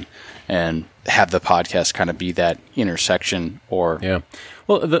 years and have the podcast kind of be that intersection. Or yeah.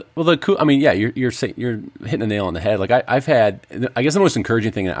 The cool. I mean, yeah, you're hitting the nail on the head. Like I've had, I guess the most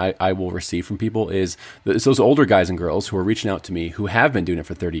encouraging thing that I will receive from people is those older guys and girls who are reaching out to me who have been doing it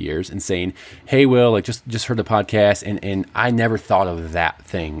for 30 years and saying, "Hey, Will, like just heard the podcast and I never thought of that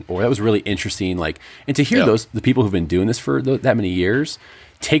thing, or that was really interesting." Like, and to hear the people who've been doing this for that many years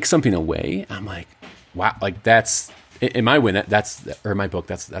take something away, I'm like, wow, like that's in my win. In my book,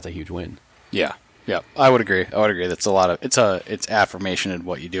 that's a huge win. Yeah. Yeah, I would agree. That's a lot of it's affirmation in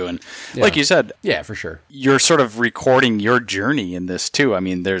what you do, and like you said, yeah, for sure, you're sort of recording your journey in this too. I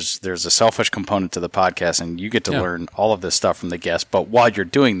mean, there's a selfish component to the podcast, and you get to learn all of this stuff from the guests. But while you're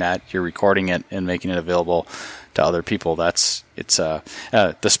doing that, you're recording it and making it available to other people. The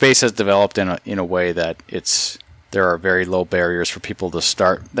space has developed in a way that there are very low barriers for people to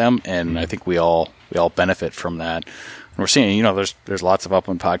start them, and I think we all benefit from that. And we're seeing, there's lots of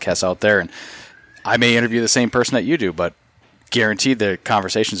upland podcasts out there, and I may interview the same person that you do, but guaranteed the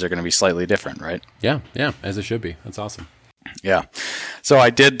conversations are going to be slightly different, right? Yeah, as it should be. That's awesome. Yeah. So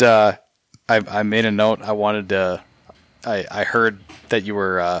I did, I made a note. I heard that you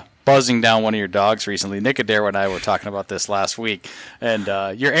were buzzing down one of your dogs recently. Nick Adair and I were talking about this last week, and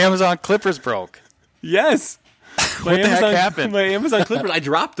your Amazon clippers broke. Yes. What the heck happened? My Amazon clippers, I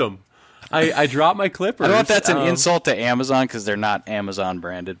dropped them. I dropped my clippers. I don't know if that's an insult to Amazon because they're not Amazon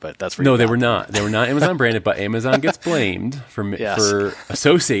branded, but that's where no, they were not. They were not Amazon branded, but Amazon gets blamed for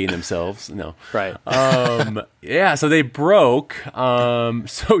associating themselves. No, right? Yeah, so they broke.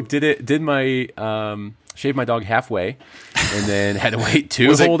 So did my shaved my dog halfway, and then had to wait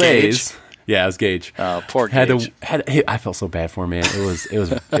 2 whole days. Yeah, it was Gage. Oh, poor Gage. I felt so bad for him, man. It was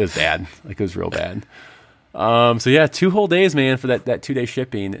bad. Like it was real bad. So yeah, 2 whole days, man, for that 2-day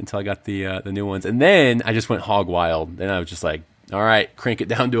shipping until I got the new ones, and then I just went hog wild. Then I was just like, all right, crank it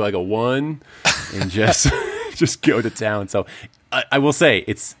down to like a 1, and just just go to town. So I will say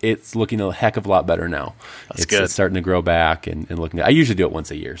it's looking a heck of a lot better now. That's good. It's starting to grow back and looking. I usually do it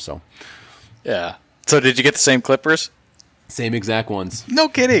once a year. So yeah. So did you get the same clippers? Same exact ones. No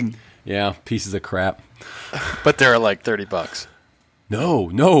kidding. Yeah, pieces of crap. But they're like $30.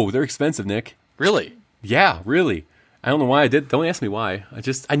 No, they're expensive, Nick. Really? Yeah, really. I don't know why I did. Don't ask me why.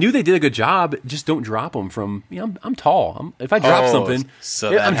 I knew they did a good job. Just don't drop them from. I'm tall. If I drop something,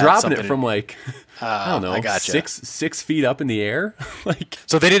 I'm dropping it from like I don't know, I gotcha. 6 feet up in the air. Like,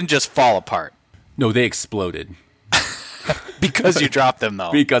 so they didn't just fall apart. No, they exploded. Because you dropped them,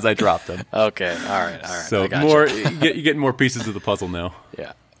 though. Because I dropped them. Okay, all right. So you're getting more pieces of the puzzle now.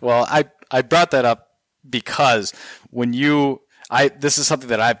 Yeah. Well, I brought that up because when this is something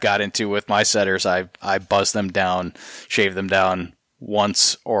that I've got into with my setters. I buzz them down, shave them down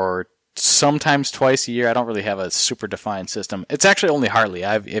once or sometimes twice a year. I don't really have a super defined system. It's actually only Hartley.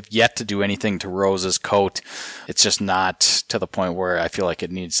 I've yet to do anything to Rose's coat. It's just not to the point where I feel like she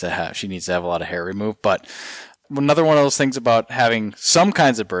needs to have a lot of hair removed. But another one of those things about having some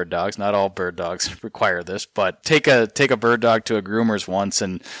kinds of bird dogs, not all bird dogs require this, but take a bird dog to a groomer's once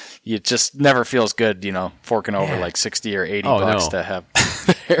and it just never feels good, forking over like 60 or 80 bucks to have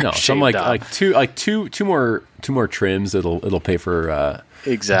hair so I'm like two more trims it'll pay for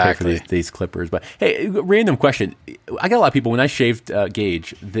exactly pay for these clippers. But hey, random question. I got a lot of people when I shaved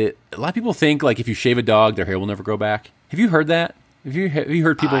Gage, a lot of people think like if you shave a dog their hair will never grow back. Have you heard that? Have you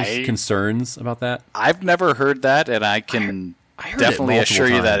heard people's concerns about that? I've never heard that, and I can definitely assure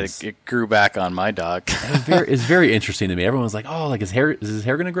you that it grew back on my dog. It's very interesting to me. Everyone's like, "Oh, like is his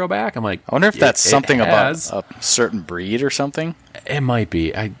hair going to grow back?" I'm like, I wonder if that's something about a certain breed or something. It might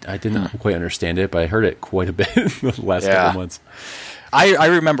be. I didn't quite understand it, but I heard it quite a bit in the last couple of months. I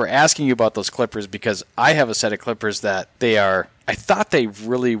remember asking you about those clippers because I have a set of clippers that I thought they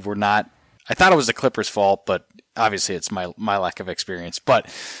really were not. I thought it was the clippers' fault, but obviously it's my lack of experience. But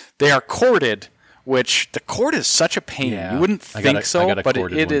they are corded. Which the cord is such a pain. Yeah, you wouldn't think so, but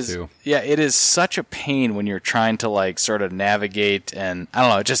it is. Too. Yeah, it is such a pain when you're trying to like sort of navigate, and I don't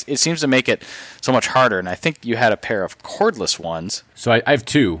know. It seems to make it so much harder. And I think you had a pair of cordless ones. So I have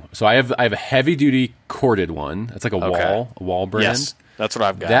two. So I have a heavy duty corded one. It's like a wall brand. Yes, that's what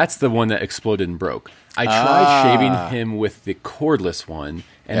I've got. That's the one that exploded and broke. I tried shaving him with the cordless one,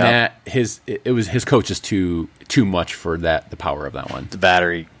 and his coach is too much for that. The power of that one. The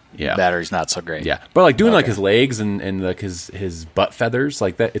battery's not so great. Yeah, but like doing like his legs and like his butt feathers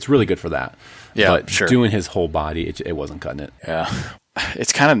like that, it's really good for that. Yeah, but doing his whole body, it wasn't cutting it. Yeah,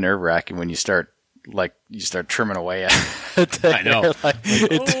 it's kind of nerve wracking when you start trimming away at it. I know.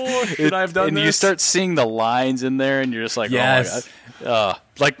 Should I have done this? And you start seeing the lines in there, and you're just like, yes. Oh my God.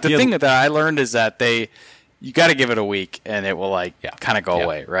 Like the thing that I learned is that you got to give it a week, and it will kind of go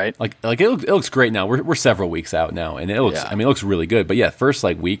away, right? Like it looks great now. We're several weeks out now, and it looks. I mean, it looks really good. But first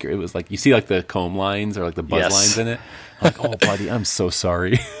week, it was like you see like the comb lines or like the buzz lines in it. I'm like, oh, buddy, I'm so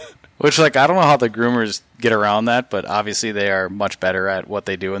sorry. Which I don't know how the groomers get around that, but obviously they are much better at what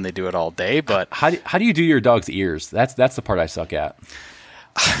they do, and they do it all day. But how do you do your dog's ears? That's the part I suck at.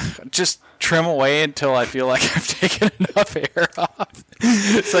 Just trim away until I feel like I've taken enough hair off.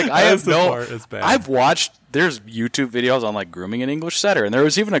 It's like I've watched. There's YouTube videos on like grooming an English setter, and there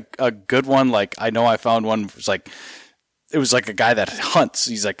was even a good one. Like I know I found one. It was like a guy that hunts.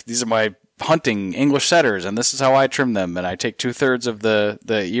 He's like, these are my hunting English setters, and this is how I trim them, and I take 2/3 of the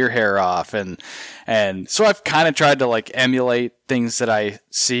ear hair off, and so I've kind of tried to like emulate things that I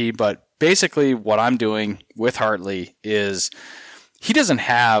see, but basically what I'm doing with Hartley is he doesn't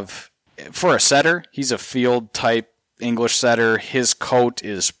have, for a setter, he's a field type English setter. His coat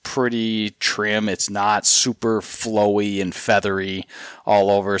is pretty trim. It's not super flowy and feathery all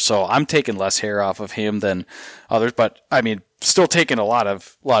over. So I'm taking less hair off of him than others, but I mean, still taking a lot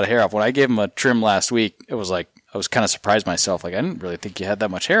of hair off. When I gave him a trim last week, it was like, I was kind of surprised myself. Like, I didn't really think you had that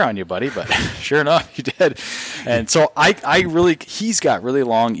much hair on you, buddy, but sure enough, you did. And so he's got really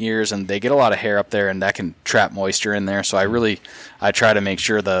long ears, and they get a lot of hair up there, and that can trap moisture in there. So I try to make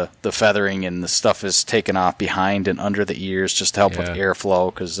sure the feathering and the stuff is taken off behind and under the ears just to help with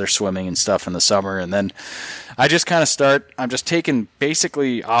airflow, because they're swimming and stuff in the summer. And then I just kind of I'm just taking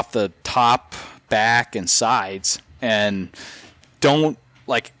basically off the top, back, and sides, and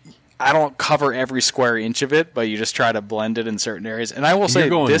I don't cover every square inch of it, but you just try to blend it in certain areas. And I will say, you're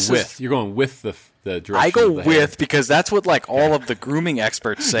going with the direction. I go with because that's what like all of the grooming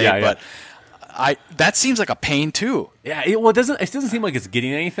experts say. But that seems like a pain too. Yeah, it doesn't seem like it's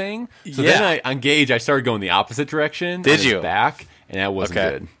getting anything. So then on Gauge, I started going the opposite direction. Did you back? And that wasn't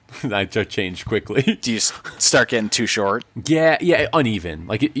good. I just changed quickly. Do you start getting too short? Yeah, uneven.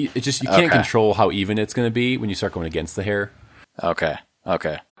 Like it just you can't control how even it's going to be when you start going against the hair. Okay.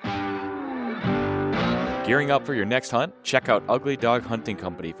 Gearing up for your next hunt? Check out Ugly Dog Hunting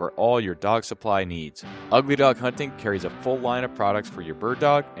Company for all your dog supply needs. Ugly Dog Hunting carries a full line of products for your bird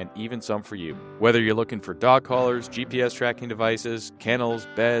dog and even some for you. Whether you're looking for dog collars, GPS tracking devices, kennels,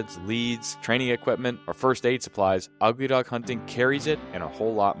 beds, leads, training equipment, or first aid supplies, Ugly Dog Hunting carries it and a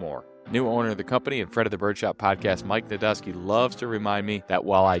whole lot more. New owner of the company and Fred of the Birdshot podcast, Mike Nadusky, loves to remind me that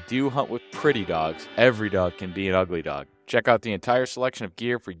while I do hunt with pretty dogs, every dog can be an ugly dog. Check out the entire selection of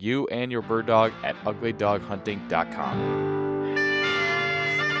gear for you and your bird dog at uglydoghunting.com.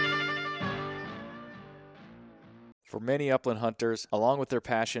 For many upland hunters, along with their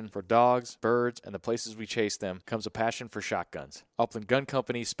passion for dogs, birds, and the places we chase them, comes a passion for shotguns. Upland Gun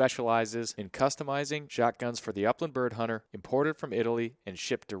Company specializes in customizing shotguns for the upland bird hunter, imported from Italy and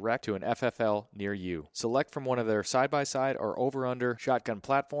shipped direct to an FFL near you. Select from one of their side-by-side or over-under shotgun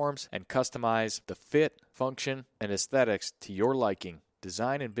platforms and customize the fit, function, and aesthetics to your liking.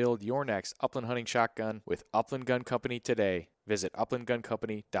 Design and build your next upland hunting shotgun with Upland Gun Company today. Visit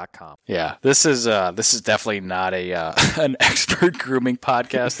uplandguncompany.com. Yeah, this is definitely not an expert grooming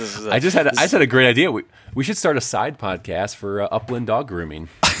podcast. I just had a great idea. We should start a side podcast for upland dog grooming.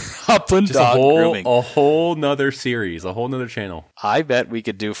 Upland just dog grooming. A whole nother series, a whole nother channel. I bet we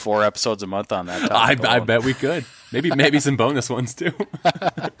could do 4 episodes a month on that topic. I bet we could. Maybe some bonus ones too.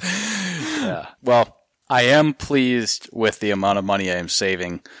 Yeah. Well, I am pleased with the amount of money I am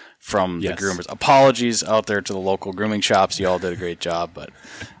saving from the Yes. groomers. Apologies out there to the local grooming shops. You all did a great job, but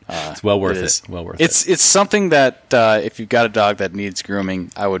It's well worth it. Well worth it. It's something that if you've got a dog that needs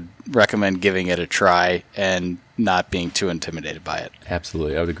grooming, I would recommend giving it a try and not being too intimidated by it.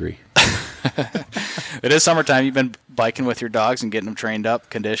 Absolutely. I would agree. It is summertime. You've been biking with your dogs and getting them trained up,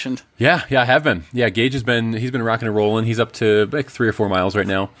 conditioned? Yeah, I have been. Yeah, Gage he's been rocking and rolling. He's up to like 3 or 4 miles right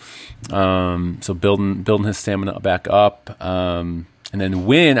now. So building his stamina back up. And then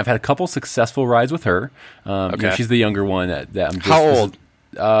Win, I've had a couple successful rides with her. Okay. She's the younger one that I'm just... How old?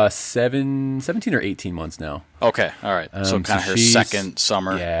 17 or 18 months now. Okay, all right. So kind of her she's- second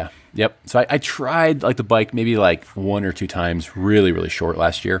summer. Yeah. Yep. So I tried like the bike maybe like 1 or 2 times, really, really short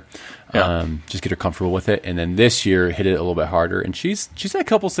last year. Yeah. Just get her comfortable with it. And then this year hit it a little bit harder. And she's had a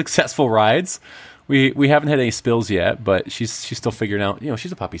couple successful rides. We haven't had any spills yet, but she's still figuring out,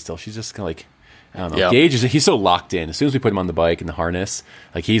 she's a puppy still. She's just kind of like, I don't know. Yep. Gage he's so locked in. As soon as we put him on the bike and the harness,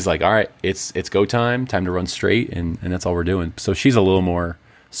 like he's like, all right, it's go time to run straight, and that's all we're doing. So she's a little more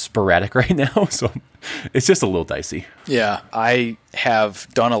sporadic right now, so it's just a little dicey. Yeah, I have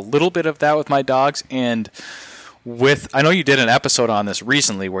done a little bit of that with my dogs, and I know you did an episode on this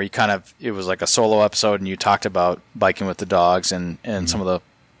recently where it was like a solo episode, and you talked about biking with the dogs and some of the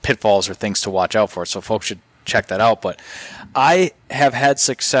pitfalls or things to watch out for, so folks should check that out. But I have had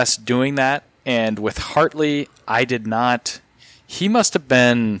success doing that, and with Hartley, I did not. He must have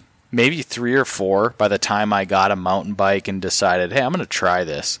been maybe 3 or 4 by the time I got a mountain bike and decided, hey, I'm going to try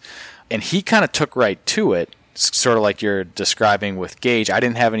this. And he kind of took right to it, sort of like you're describing with Gage. I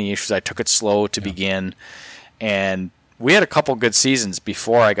didn't have any issues. I took it slow to begin. And we had a couple good seasons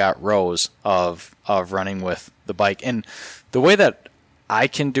before I got Rose of running with the bike. And the way that I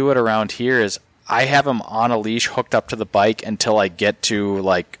can do it around here is I have him on a leash hooked up to the bike until I get to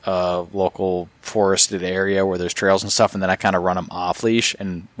like a local forested area where there's trails and stuff, and then I kind of run him off leash,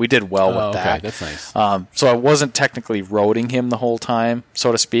 and we did well with okay. that. That's nice. So I wasn't technically roading him the whole time,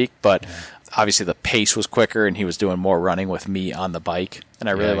 so to speak, but obviously the pace was quicker, and he was doing more running with me on the bike, and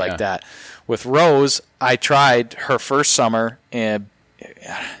I really liked that. With Rose, I tried her first summer, and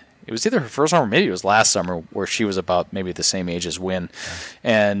it was either her first summer or maybe it was last summer, where she was about maybe the same age as Win,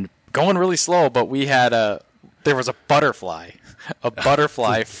 and going really slow, but there was a butterfly. A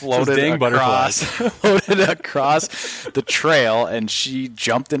butterfly floated across the trail, and she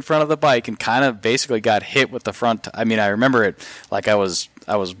jumped in front of the bike and kind of basically got hit with the front. I mean, I remember it like I was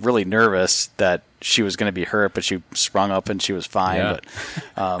really nervous that she was going to be hurt, but she sprung up and she was fine. Yeah.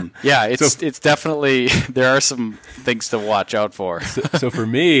 But it's definitely, there are some things to watch out for. So for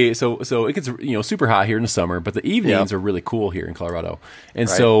me, so it gets super hot here in the summer, but the evenings are really cool here in Colorado. And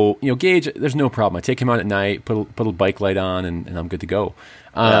so Gage, there's no problem. I take him out at night, put a bike light on, and I'm good to go.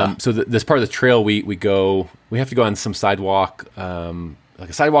 So this part of the trail we have to go on some sidewalk, like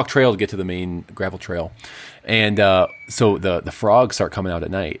a sidewalk trail to get to the main gravel trail, and so the frogs start coming out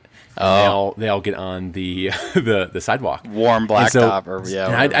at night. And they all get on the sidewalk, warm blacktop,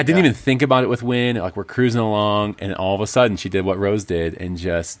 I didn't even think about it with Win. Like we're cruising along, and all of a sudden she did what Rose did, and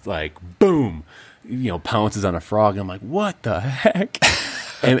just like boom, pounces on a frog. And I'm like, what the heck?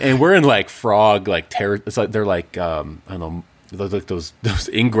 and we're in like frog terror. It's like they're like I don't know. Like those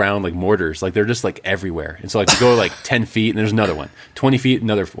in-ground like mortars, like they're just like everywhere. And so like you go like 10 feet and there's another one, 20 feet,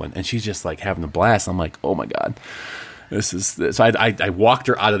 another one, and she's just like having a blast. I'm like, oh my God, this is this. So I walked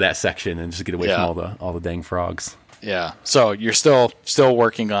her out of that section and just get away from all the dang frogs. Yeah. So you're still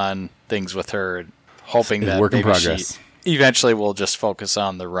working on things with her, hoping that work in maybe progress. She eventually will just focus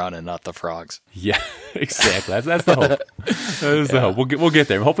on the run and not the frogs. Yeah, exactly. That's the hope. That is the hope. We'll get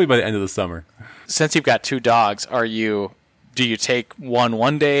there. Hopefully by the end of the summer. Since you've got 2 dogs, do you take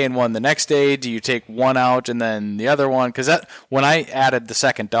one day and one the next day? Do you take one out and then the other one? Because when I added the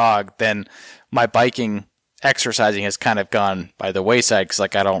second dog, then my biking exercising has kind of gone by the wayside because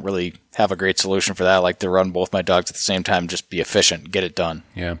I don't really have a great solution for that. I like to run both my dogs at the same time, just be efficient, get it done.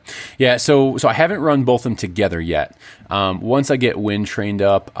 Yeah. So I haven't run both of them together yet. Once I get Win trained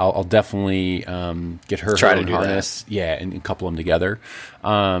up, I'll definitely get her try to do harness. That. Yeah, and couple them together.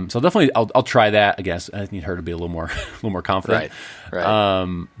 So definitely I'll try that. I guess I need her to be a little more confident.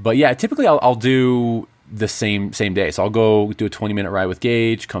 Right. But yeah, typically I'll do the same day. So I'll go do a 20-minute ride with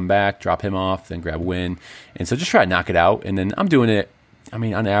Gage, come back, drop him off, then grab Win. And so just try to knock it out. And then I'm doing it,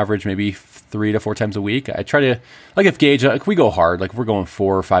 on average, maybe 3 to 4 times a week. I try to, like if Gage, like we go hard, like if we're going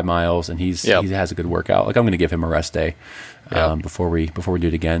 4 or 5 miles and he has a good workout, like I'm going to give him a rest day before we do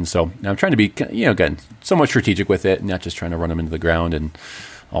it again. So I'm trying to be, again, somewhat strategic with it, not just trying to run him into the ground and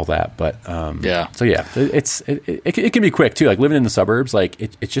all that. But Yeah. so yeah, it can be quick too. Like living in the suburbs, like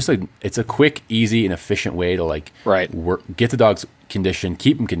it's just it's a quick, easy, and efficient way to like Right. get the dogs conditioned,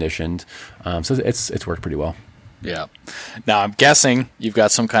 keep them conditioned. So it's worked pretty well. Yeah. Now I'm guessing you've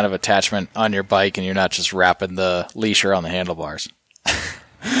got some kind of attachment on your bike, and you're not just wrapping the leash around the handlebars.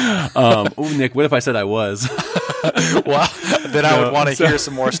 Oh, Nick, what if I said I was? Well, then I would want to hear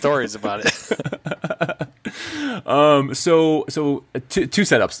some more stories about it. So two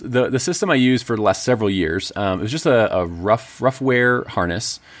setups. The system I used for the last several years, it was just a rough wear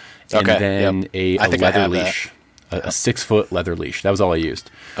harness, and then a leather leash, a 6 foot leather leash. That was all I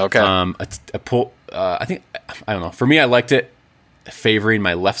used. Okay. A pull. I don't know. For me, I liked it favoring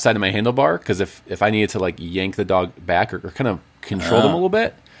my left side of my handlebar, because if I needed to like yank the dog back or kind of control them a little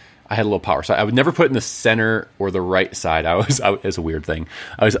bit, I had a little power. So I would never put in the center or the right side. It's a weird thing.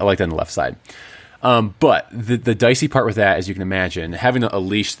 I like that on the left side. But the dicey part with that, as you can imagine, having a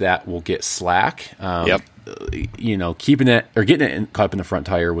leash that will get slack. Keeping it or getting it caught up in the front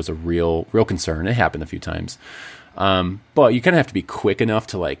tire was a real concern. It happened a few times. But you kind of have to be quick enough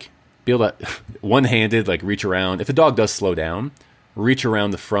to like be able to one-handed like reach around. If the dog does slow down, reach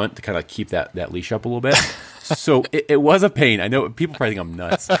around the front to kind of keep that leash up a little bit. So it was a pain. I know people probably think I'm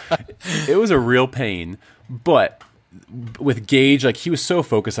nuts. It was a real pain, but with Gage, like he was so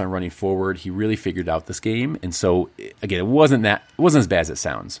focused on running forward, he really figured out this game. And so again, it wasn't as bad as it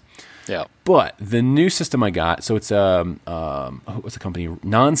sounds. Yeah. But the new system I got, so it's what's the company?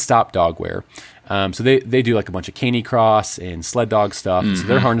 Nonstop Dogwear. So they do like a bunch of Canicross and sled dog stuff. Mm-hmm. So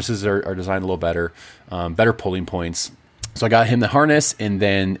their harnesses are designed a little better, better pulling points. So I got him the harness and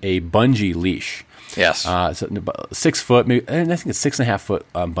then a bungee leash. Yes. So 6 foot, maybe, and I think it's 6.5 foot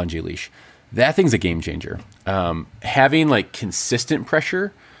bungee leash. That thing's a game changer. Having like consistent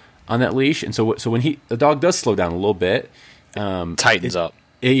pressure on that leash, and so when the dog does slow down a little bit, tightens up.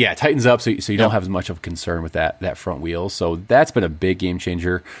 It tightens up, so you don't have as much of a concern with that front wheel. So that's been a big game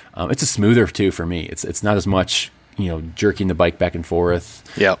changer. It's a smoother too for me. It's not as much jerking the bike back and forth.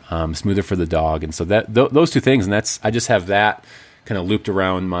 Yeah. Smoother for the dog, and so those two things, and I just have that kind of looped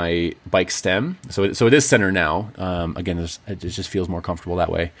around my bike stem. So it is center now. Again, it just feels more comfortable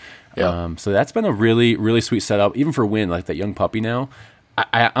that way. Yeah. So that's been a really, really sweet setup, even for Wynn, like that young puppy now.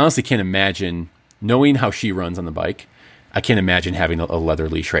 I honestly can't imagine, knowing how she runs on the bike, I can't imagine having a leather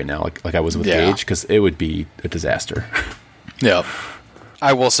leash right now, like I was with Gage, because it would be a disaster. Yeah.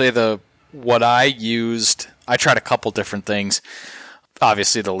 I will say what I used, I tried a couple different things.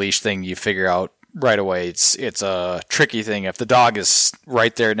 Obviously, the leash thing, you figure out right away. It's a tricky thing. If the dog is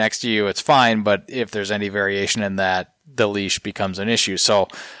right there next to you, it's fine. But if there's any variation in that, the leash becomes an issue. So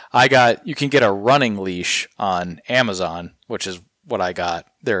you can get a running leash on Amazon, which is what I got.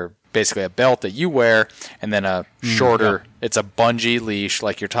 They're basically a belt that you wear, and then a shorter, it's a bungee leash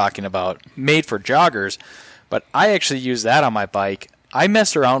like you're talking about, made for joggers. But I actually use that on my bike. I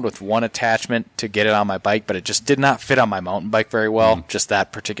messed around with one attachment to get it on my bike, but it just did not fit on my mountain bike very well, just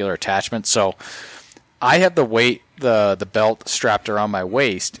that particular attachment. So I had the belt strapped around my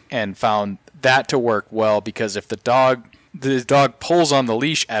waist and found that to work well, because if the dog pulls on the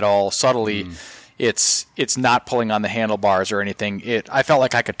leash at all subtly, it's not pulling on the handlebars or anything. I felt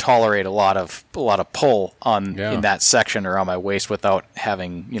like I could tolerate a lot of pull in that section around my waist without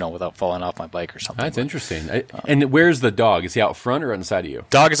falling off my bike or something. That's interesting. And where's the dog? Is he out front or on the side of you?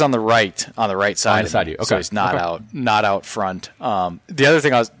 Dog is on the right side. On the side of you. Okay. So he's not out front. The other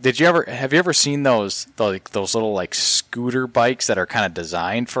thing have you ever seen those little like scooter bikes that are kind of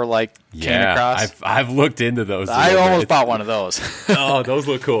designed for like Canicross? I've looked into those. I almost bought one of those. Oh, those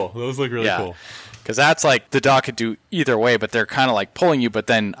look cool. Those look really cool. Because that's like the dog could do either way, but they're kind of like pulling you, but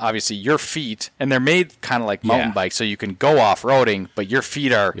then obviously your feet, and they're made kind of like mountain bikes, so you can go off-roading, but your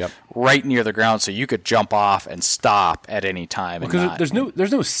feet are right near the ground, so you could jump off and stop at any time. Because there's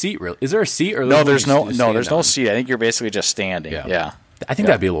no seat, really. Is there a seat? Or no, there's no seat. I think you're basically just standing. Yeah. I think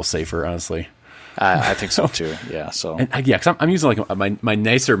that'd be a little safer, honestly. I think so too. Yeah. So because I'm using like my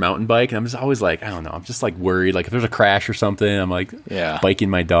nicer mountain bike, and I'm just always like, I don't know, I'm just like worried, like if there's a crash or something, I'm like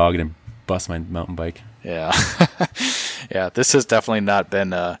biking my dog and bust my mountain bike. Yeah. Yeah, this has definitely not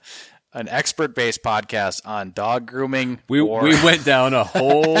been an expert-based podcast on dog grooming. We went down a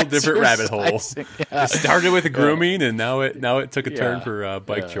whole different rabbit hole. Yeah. It started with grooming, and now it took a turn for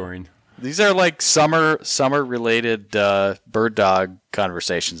bike choring. These are like summer related bird dog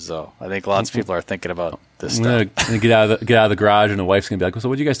conversations, though. I think lots of people are thinking about this stuff. I'm gonna get out of the garage, and the wife's gonna be like, "So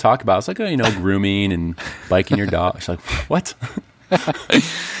what do you guys talk about?" It's like, grooming and biking your dog. She's like, "What?"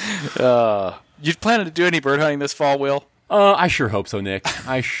 You planning to do any bird hunting this fall, Will? I sure hope so, Nick.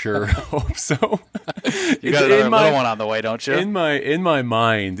 I sure hope so. You got another little one on the way, don't you? In my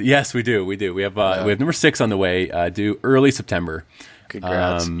mind, yes, we do. We have number 6 on the way, due early September.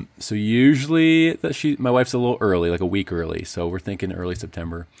 Congrats. So usually my wife's a little early, like a week early. So we're thinking early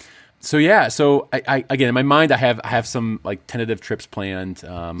September. So yeah, so I again in my mind I have some like tentative trips planned.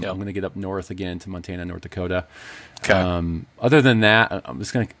 I'm going to get up north again to Montana, North Dakota. Okay. Other than that, I'm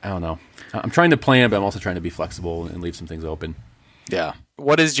just I don't know. I'm trying to plan, but I'm also trying to be flexible and leave some things open. Yeah.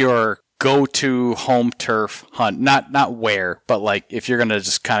 What is your go-to home turf hunt? Not where, but like if you're going to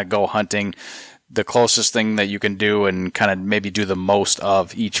just kind of go hunting, the closest thing that you can do and kind of maybe do the most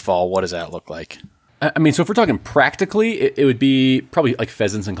of each fall, what does that look like? I mean, so if we're talking practically, it would be probably like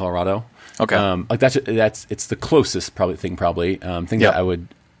pheasants in Colorado. Okay. Like it's the closest thing that I would,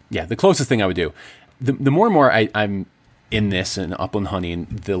 the closest thing I would do. The more and more I'm in this and upland hunting,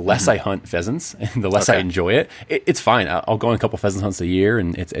 the less I hunt pheasants and the less I enjoy it. It's fine. I'll go on a couple pheasant hunts a year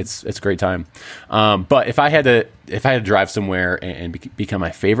and it's a great time. But if I had to drive somewhere and become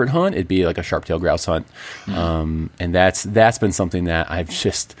my favorite hunt, it'd be like a sharp-tailed grouse hunt. And that's been something that I've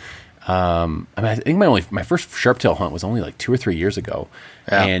just, I mean, I think my first sharp-tail hunt was only like 2 or 3 years ago,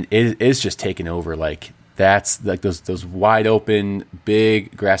 and it is just taken over. Like that's like those wide open,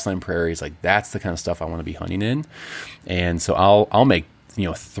 big grassland prairies. Like that's the kind of stuff I want to be hunting in, and so I'll make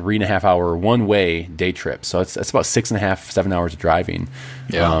 3.5 hour one way day trip. So it's about 6.5, 7 hours of driving,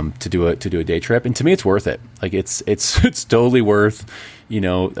 to do a day trip, and to me it's worth it. Like it's totally worth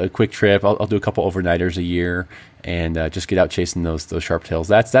a quick trip. I'll do a couple overnighters a year. And just get out chasing those sharp tails.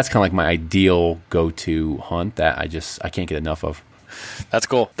 That's kind of like my ideal go-to hunt that I can't get enough of. That's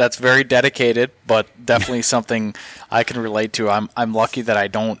cool. That's very dedicated, but definitely something I can relate to. I'm lucky that I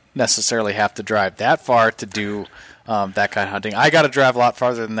don't necessarily have to drive that far to do that kind of hunting. I got to drive a lot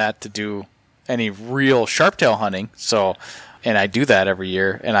farther than that to do any real sharp-tail hunting. So, and I do that every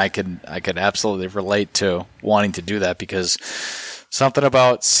year, and I could absolutely relate to wanting to do that because something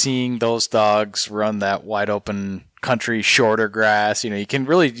about seeing those dogs run that wide open country, shorter grass, you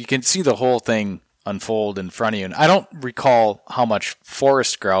can see the whole thing unfold in front of you. And I don't recall how much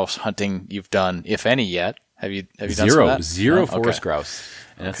forest grouse hunting you've done, if any, yet. Have you done some of that? Zero forest grouse.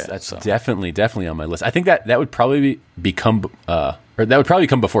 And that's definitely on my list. I think that would probably become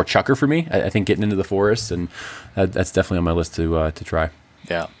before chucker for me. I think getting into the forest, and that's definitely on my list to try.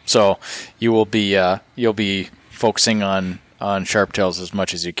 Yeah. So you'll be focusing on sharp-tails as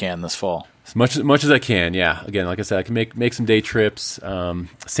much as you can this fall. As much as I can, yeah. Again, like I said, I can make some day trips.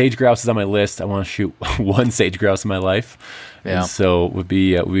 Sage grouse is on my list. I want to shoot one sage grouse in my life. Yeah. And so it would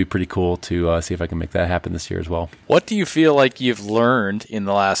be pretty cool to see if I can make that happen this year as well. What do you feel like you've learned in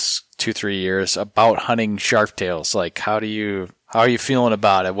the last 2-3 years about hunting sharp-tails? Like, how are you feeling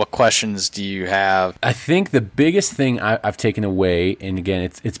about it? What questions do you have? I think the biggest thing I've taken away, and again,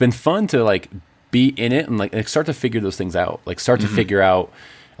 it's been fun to like be in it and like start to figure those things out. Like start to figure out,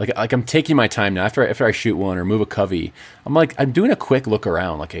 like I'm taking my time now after I shoot one or move a covey. I'm doing a quick look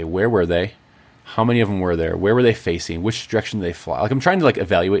around. Like, hey, where were they? How many of them were there? Where were they facing? Which direction did they fly? Like I'm trying to like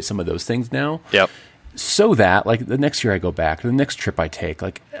evaluate some of those things now. Yep. So that like the next year I go back, or the next trip I take,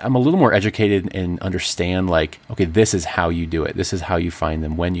 like I'm a little more educated and understand like, okay, this is how you do it. This is how you find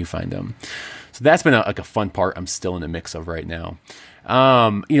them, when you find them. So that's been a fun part I'm still in the mix of right now.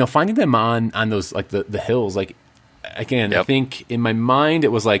 Finding them on those like the hills, like again, I think in my mind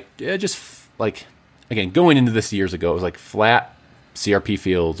it was like just like again going into this years ago, it was like flat CRP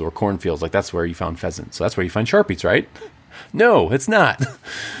fields or cornfields, like that's where you found pheasants. So that's where you find sharpies, right? No, it's not.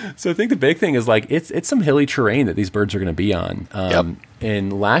 So I think the big thing is like it's some hilly terrain that these birds are going to be on.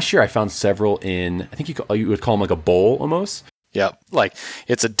 And last year I found several in, I think you would call them like a bowl almost. Yep. Like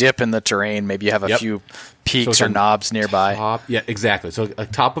it's a dip in the terrain. Maybe you have a few peaks or knobs nearby. Yeah, exactly. So a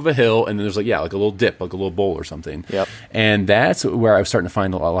top of a hill, and then there's like a little dip, like a little bowl or something. Yep. And that's where I was starting to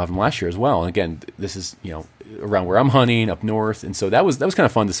find a lot of them last year as well. And again, this is around where I'm hunting up north, and so that was kind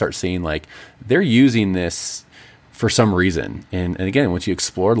of fun to start seeing like they're using this for some reason. And again, once you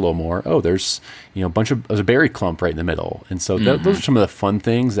explore it a little more, there's there's a berry clump right in the middle, and so those are some of the fun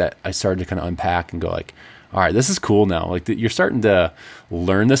things that I started to kind of unpack and go like, all right, this is cool now. Like you're starting to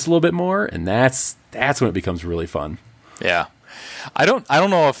learn this a little bit more, and that's when it becomes really fun. Yeah, I don't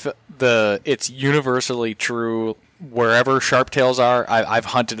know if it's universally true wherever sharp-tails are. I've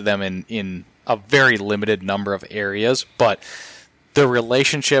hunted them in a very limited number of areas, but the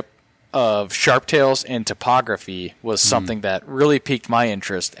relationship of sharp-tails and topography was something that really piqued my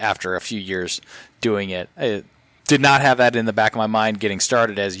interest after a few years doing it. I did not have that in the back of my mind getting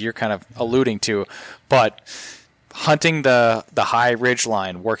started, as you're kind of alluding to, but hunting the high ridge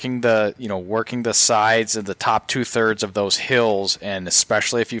line, working the sides and the top 2/3 of those hills, and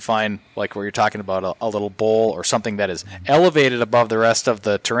especially if you find, like where you're talking about, a little bowl or something that is elevated above the rest of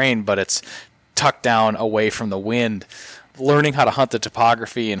the terrain, but it's tucked down away from the wind, learning how to hunt the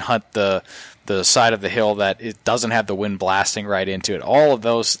topography and hunt the side of the hill that it doesn't have the wind blasting right into it. All of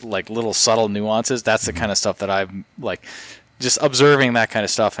those like little subtle nuances, that's the kind of stuff that I'm like, just observing that kind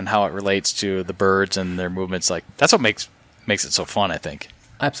of stuff and how it relates to the birds and their movements. Like, that's what makes it so fun, I think.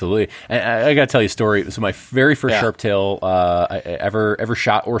 Absolutely. And I got to tell you a story. So my very first sharptail I ever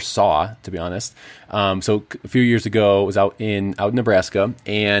shot or saw, to be honest. So a few years ago, I was out in Nebraska,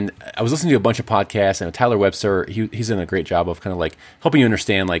 and I was listening to a bunch of podcasts. And Tyler Webster, he's done a great job of kind of like helping you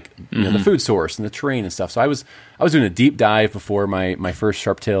understand like the food source and the terrain and stuff. So I was doing a deep dive before my first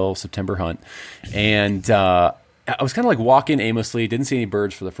sharptail September hunt, and I was kind of like walking aimlessly, didn't see any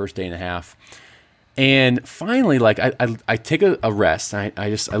birds for the first day and a half. And finally, like I take a rest. I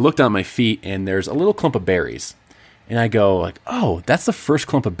look down at my feet, and there's a little clump of berries, and I go like, "Oh, that's the first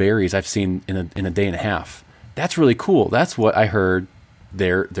clump of berries I've seen in a day and a half. That's really cool. That's what I heard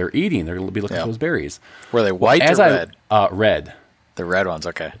they're eating. They're going to be looking for those berries." Were they white or red? Red. The red ones,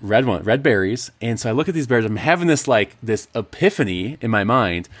 okay. Red berries. And so I look at these berries. I'm having this epiphany in my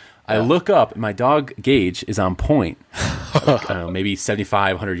mind. I look up, and my dog Gage is on point, like, I don't know, maybe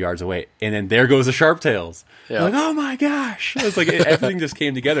 75, 100 yards away, and then there goes the sharptails. Yeah. I'm like, oh my gosh! It's like everything just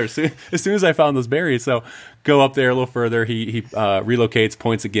came together as soon as I found those berries. So go up there a little further. He relocates,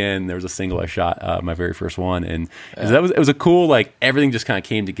 points again. There was a single I shot, my very first one, and so it was a cool, like, everything just kind of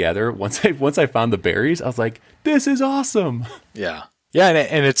came together. Once I found the berries, I was like, this is awesome. Yeah,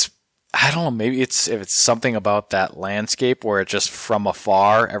 and it's, I don't know, maybe if it's something about that landscape where it just from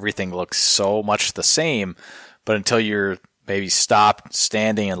afar everything looks so much the same, but until you're maybe stopped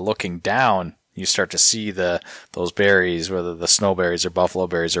standing and looking down, you start to see those berries, whether the snowberries or buffalo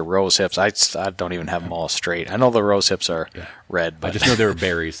berries or rose hips. I don't even have them all straight. I know the rose hips are red, but I just know they were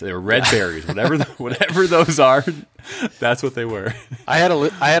berries. They were red berries. Whatever those are, that's what they were. I had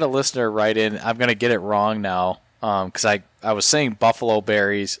a listener write in. I'm going to get it wrong now. Because I was saying buffalo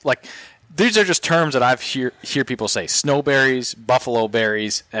berries, like these are just terms that I've hear people say: snowberries, buffalo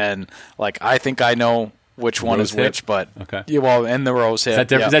berries, and like I think I know which one is which, but okay. Yeah, well, and the rose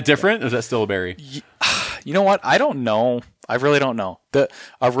hip. Is that different? Or is that still a berry? You know what? I don't know. I really don't know.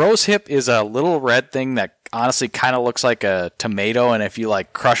 A rose hip is a little red thing that honestly kind of looks like a tomato, and if you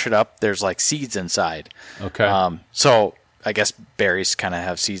like crush it up, there's like seeds inside. Okay. So I guess berries kind of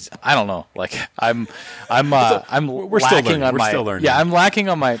have seeds. I don't know. Like I'm we're lacking on still learning. Yeah, I'm lacking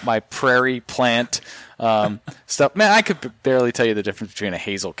on my prairie plant stuff. Man, I could barely tell you the difference between a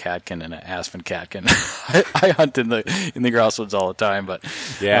hazel catkin and an aspen catkin. I hunt in the grouse woods all the time, but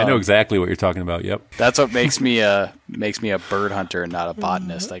yeah, I know exactly what you're talking about. Yep, that's what makes me a bird hunter and not a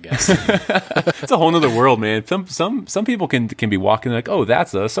botanist, I guess. It's a whole other world, man. Some people can be walking like, oh,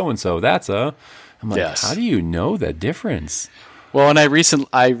 that's a so and so. That's a. I'm like, yes. How do you know the difference? Well, and I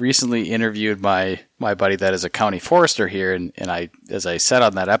recently interviewed my buddy that is a county forester here, and I, as I said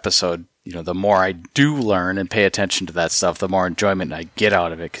on that episode, you know, the more I do learn and pay attention to that stuff, the more enjoyment I get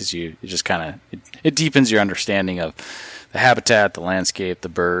out of it, because you just kind of it deepens your understanding of the habitat, the landscape, the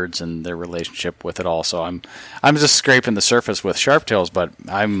birds, and their relationship with it all. So I'm just scraping the surface with sharptails, but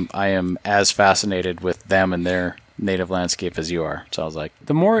I am as fascinated with them and their native landscape as you are. So I was like,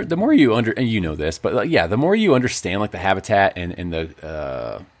 the more you and you know this, but the more you understand like the habitat and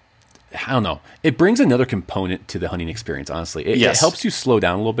the I don't know, it brings another component to the hunting experience. Honestly, it helps you slow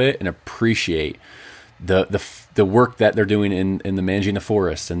down a little bit and appreciate the work that they're doing in the managing the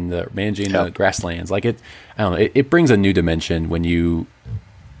forest and the managing the grasslands. Like I don't know, it brings a new dimension when you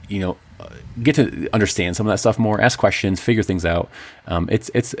get to understand some of that stuff more, ask questions, figure things out.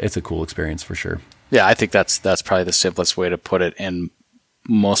 It's a cool experience for sure. Yeah, I think that's probably the simplest way to put it, and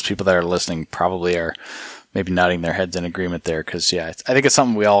most people that are listening probably are maybe nodding their heads in agreement there, because I think it's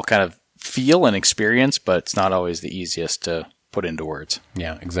something we all kind of feel and experience, but it's not always the easiest to put into words.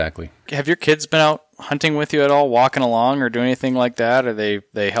 Yeah, exactly. Have your kids been out hunting with you at all, walking along or doing anything like that? Are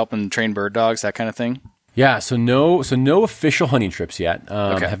they helping train bird dogs, that kind of thing? Yeah, so no official hunting trips yet.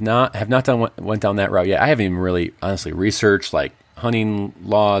 Okay. Have not went down that route yet. I haven't even really honestly researched like hunting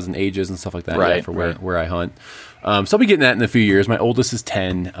laws and ages and stuff like that yet for where I hunt. So I'll be getting that in a few years. My oldest is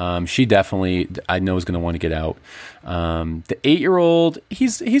 10. She definitely, I know, is going to want to get out. The 8-year-old,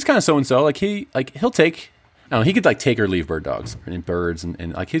 he's kind of so and so. He'll take. I don't know, he could like take or leave bird dogs and birds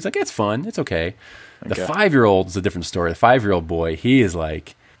and like he's like, it's fun, it's okay. The 5-year-old is a different story. The 5-year-old boy, he is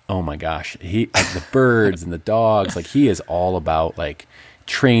like, oh my gosh, he like the birds and the dogs, like he is all about like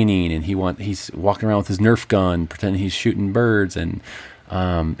training, and he's walking around with his Nerf gun, pretending he's shooting birds, and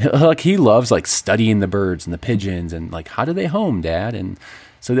like he loves like studying the birds and the pigeons, and like, how do they home, Dad? And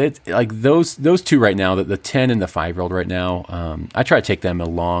so that like those two right now, the 10 and the 5-year-old right now, I try to take them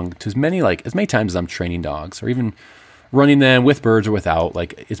along to as many times as I'm training dogs, or even running them with birds or without,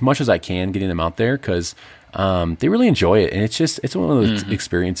 like as much as I can, getting them out there, because they really enjoy it, and it's one of those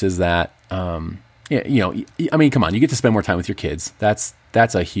experiences that I mean, come on, you get to spend more time with your kids. That's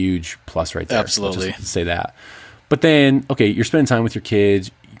a huge plus right there. Absolutely. Let's just say that. But then, okay, you're spending time with your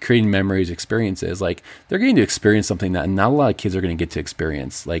kids, creating memories, experiences. Like, they're getting to experience something that not a lot of kids are going to get to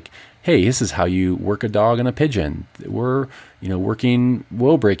experience. Like, hey, this is how you work a dog and a pigeon. We're, working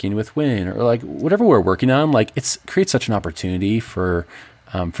whoa breaking with Win, or like whatever we're working on. Like, it creates such an opportunity for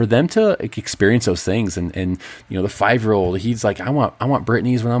them to experience those things. And the 5-year-old, he's like, I want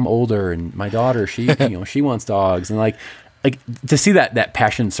Brittany's when I'm older, and my daughter, she she wants dogs, and like to see that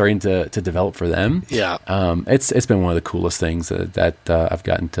passion starting to develop for them. Yeah. It's been one of the coolest things that I've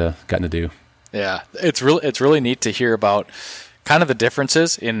gotten to do. Yeah. It's really neat to hear about kind of the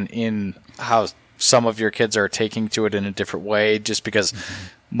differences in how some of your kids are taking to it in a different way, just because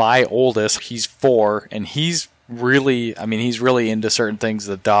my oldest, he's 4, and he's really into certain things,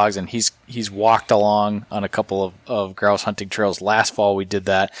 the dogs, and he's walked along on a couple of grouse hunting trails. Last fall we did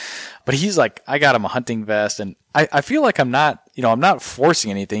that, but he's like, I got him a hunting vest, and I feel like I'm not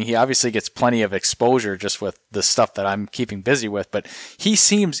forcing anything. He obviously gets plenty of exposure just with the stuff that I'm keeping busy with, but he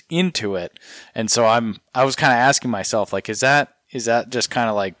seems into it. And so I was kind of asking myself, like, is that just kind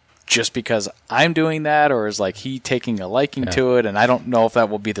of like just because I'm doing that, or is like he taking a liking to it? And I don't know if that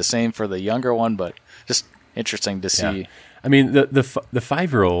will be the same for the younger one, but just interesting to see. Yeah. I mean, the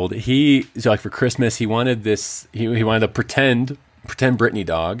 5-year-old, so like for Christmas, he wanted this. He wanted a pretend Brittany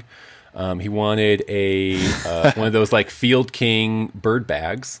dog. He wanted one of those like Field King bird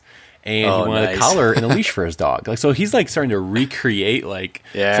bags, and he wanted a collar and a leash for his dog. Like, so he's like starting to recreate like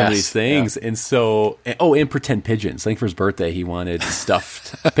some of these things. Yeah. And so, and pretend pigeons. I think for his birthday, he wanted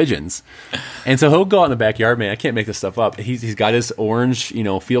stuffed pigeons. And so he'll go out in the backyard, man. I can't make this stuff up. He's got his orange,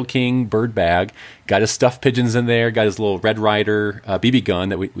 Field King bird bag, got his stuffed pigeons in there, got his little Red Ryder BB gun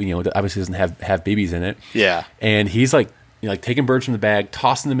that we that obviously doesn't have babies in it. Yeah. And he's like, taking birds from the bag,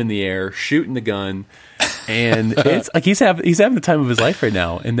 tossing them in the air, shooting the gun, and it's like he's having the time of his life right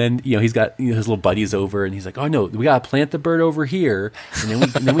now. And then he's got his little buddies over, and he's like, "Oh no, we gotta plant the bird over here," and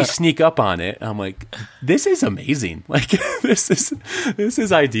then we sneak up on it. And I'm like, "This is amazing! Like this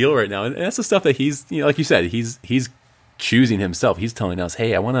is ideal right now." And that's the stuff that he's like you said, he's choosing himself. He's telling us,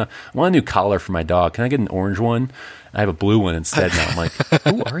 "Hey, I want a new collar for my dog. Can I get an orange one? I have a blue one instead now." I'm like,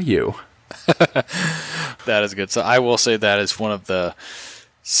 "Who are you?" That is good. So I will say that is one of the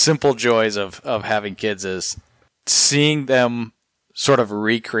simple joys of having kids, is seeing them sort of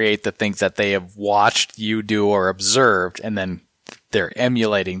recreate the things that they have watched you do or observed, and then they're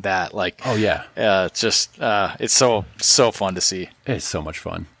emulating that. Like, oh yeah, it's just it's so fun to see. It's so much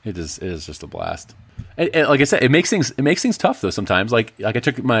fun. It is just a blast. And like I said, it makes things tough though sometimes. Like I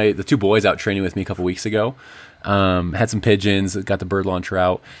took the 2 boys out training with me a couple weeks ago. Had some pigeons, got the bird launcher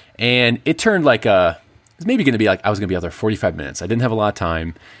out, and it turned like it's maybe going to be like I was going to be out there 45 minutes. I didn't have a lot of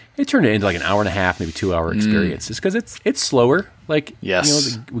time. It turned it into like an hour and a half, maybe 2-hour experience, just because it's slower. Like,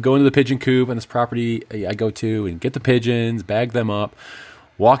 yes, we go into the pigeon coop on this property I go to and get the pigeons, bag them up,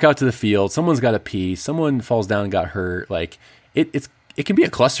 walk out to the field. Someone's got to pee. Someone falls down and got hurt. Like it can be a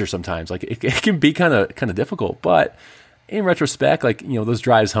cluster sometimes. Like it can be kind of difficult, but in retrospect, like, those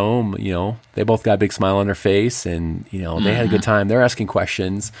drives home, they both got a big smile on their face, and, they had a good time. They're asking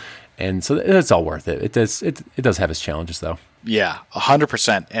questions. And so it's all worth it. It does have its challenges though. Yeah,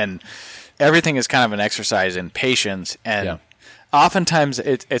 100%. And everything is kind of an exercise in patience. And oftentimes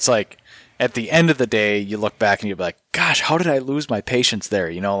it's like at the end of the day, you look back and you're like, gosh, how did I lose my patience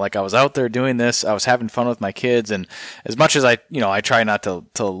there? Like I was out there doing this, I was having fun with my kids. And as much as I try not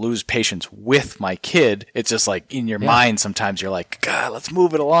to lose patience with my kid, it's just like in your mind, sometimes you're like, God, let's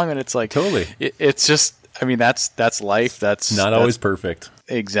move it along. And it's like, totally. It's just, that's life. That's not always perfect.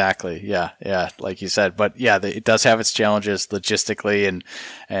 Exactly. Yeah. Like you said, but it does have its challenges logistically,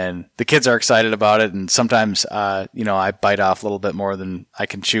 and the kids are excited about it. And sometimes, I bite off a little bit more than I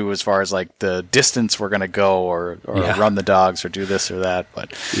can chew as far as like the distance we're going to go or run the dogs or do this or that.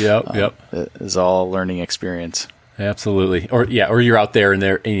 But yep. It is all a learning experience. Absolutely. Or you're out there and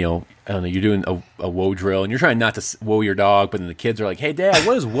they're, I don't know, you're doing a whoa drill and you're trying not to whoa your dog, but then the kids are like, "Hey, Dad,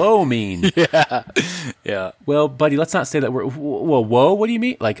 what does whoa mean?" Yeah. Well, buddy, let's not say that word. Well, whoa, what do you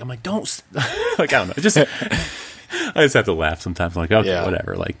mean? Like, I'm like, don't. Like, I don't know. I just have to laugh sometimes. I'm like, okay,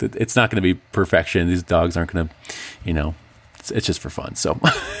 whatever. Like, it's not going to be perfection. These dogs aren't going to, it's just for fun. So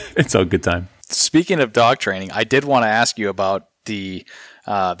it's a good time. Speaking of dog training, I did want to ask you about the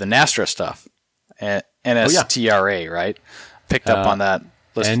NASTRA stuff, NSTRA, right? Picked up on that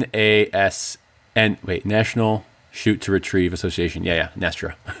list. National Shoot to Retrieve Association. Yeah,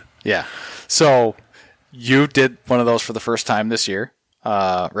 NASTRA. Yeah. So you did one of those for the first time this year,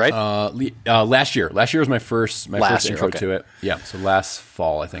 right? Last year. Last year was my first intro to it. Yeah, so last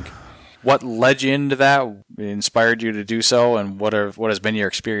fall, I think. What led you into that? What inspired you to do so, and what has been your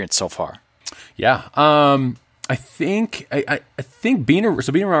experience so far? Yeah, I think being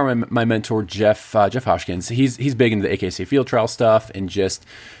around my mentor Jeff Hoskins, he's big into the AKC field trial stuff, and just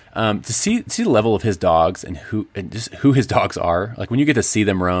to see the level of his dogs and just who his dogs are. Like when you get to see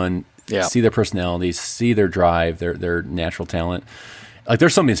them run, see their personalities, see their drive, their natural talent. Like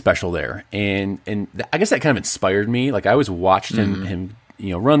there's something special there, and I guess that kind of inspired me. Like I always watched him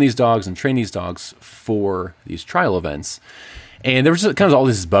run these dogs and train these dogs for these trial events, and there was just kind of all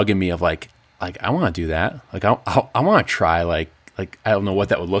this bug in me of like I want to do that. Like I want to try like I don't know what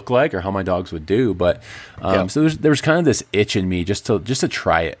that would look like or how my dogs would do, but so there's kind of this itch in me just to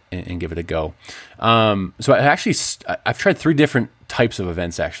try it and give it a go. So I've tried 3 different types of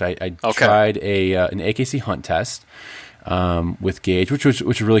events. Actually, I tried an AKC hunt test with Gage, which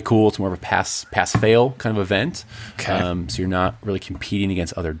was really cool. It's more of a pass fail kind of event. Okay. So you're not really competing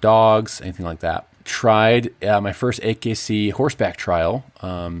against other dogs, anything like that. Tried my first AKC horseback trial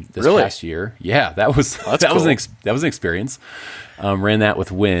this past year. Yeah, that was an experience. Ran that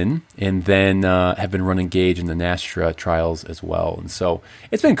with Win, and then have been running Gage in the NASTRA trials as well. And so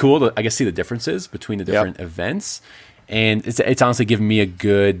it's been cool to see the differences between the different events, and it's honestly given me a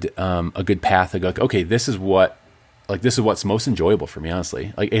good path to go. Okay, this is what's most enjoyable for me.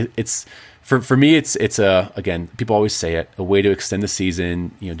 Honestly, it's. For me, it's again, people always say it, a way to extend the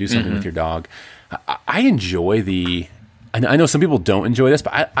season. Do something with your dog. I enjoy I know some people don't enjoy this,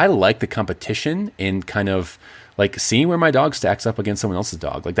 but I like the competition and kind of like seeing where my dog stacks up against someone else's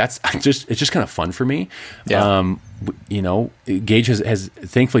dog. Like it's just kind of fun for me. Yeah. Gage has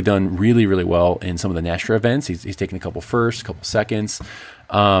thankfully done really, really well in some of the NASTRA events. He's taken a couple firsts, a couple seconds.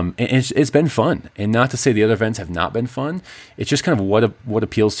 And it's been fun. And not to say the other events have not been fun. It's just kind of what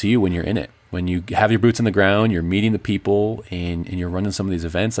appeals to you when you're in it. When you have your boots on the ground, you're meeting the people, and you're running some of these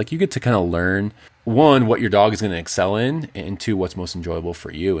events. Like you get to kind of learn, 1, what your dog is going to excel in, and 2, what's most enjoyable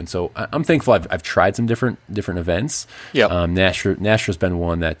for you. And so I'm thankful I've tried some different events. Yeah. NASTRA's been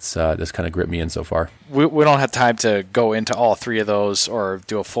one that's kind of gripped me in so far. We don't have time to go into all 3 of those or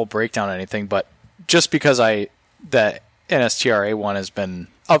do a full breakdown or anything, but just because the NSTRA one has been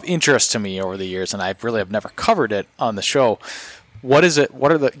of interest to me over the years, and I really have never covered it on the show. What is it?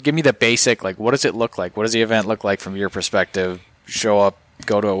 Give me the basic, like, what does it look like? What does the event look like from your perspective? Show up,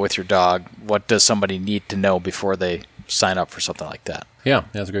 go to it with your dog. What does somebody need to know before they sign up for something like that? Yeah,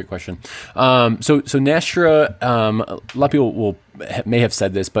 that's a great question. So NASTRA, a lot of people may have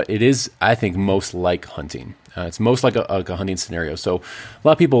said this, but it is, I think, most like hunting. It's most like a hunting scenario. So a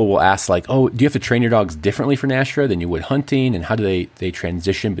lot of people will ask, like, oh, do you have to train your dogs differently for NASTRA than you would hunting? And how do they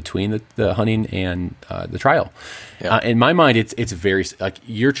transition between the hunting and the trial? Yeah. In my mind, it's very, like,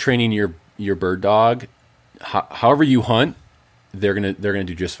 you're training your bird dog, however you hunt, they're gonna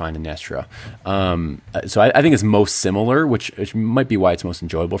do just fine in NASTRA. So I think it's most similar, which might be why it's most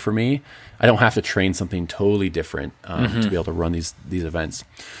enjoyable for me. I don't have to train something totally different to be able to run these events.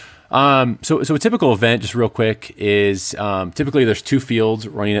 So a typical event, just real quick, is typically there's 2 fields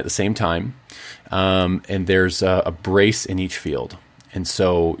running at the same time, and there's a brace in each field. And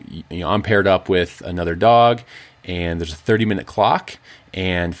so I'm paired up with another dog, and there's a 30-minute clock,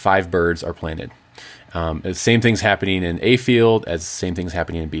 and 5 birds are planted. The same thing's happening in A field as the same thing's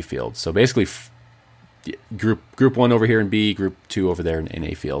happening in B field. So basically, group 1 over here in B, group 2 over there in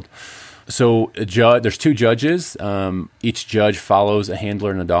A field. So there's 2 judges. Each judge follows a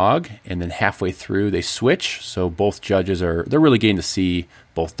handler and a dog, and then halfway through they switch. So both judges they're really getting to see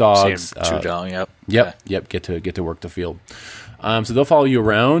both dogs. 2 dogs. Yep. Yep. Get to work the field. So they'll follow you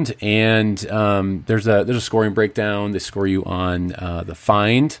around, and there's a scoring breakdown. They score you on the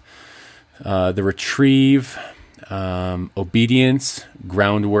find, the retrieve, obedience,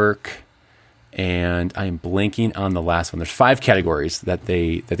 groundwork, and I am blanking on the last one. There's 5 categories that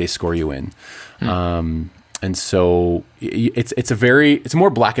they score you in, and so it's a more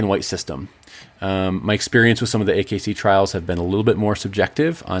black and white system. My experience with some of the AKC trials have been a little bit more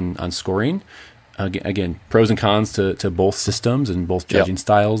subjective on scoring. Again, pros and cons to both systems and both judging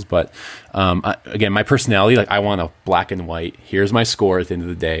styles. But again, my personality, like I want a black and white. Here's my score at the end of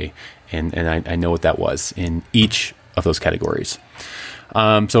the day, and I know what that was in each of those categories.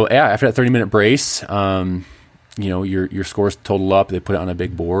 So yeah, after that 30-minute brace, your scores total up. They put it on a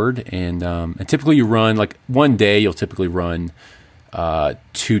big board, and typically you run like one day. You'll typically run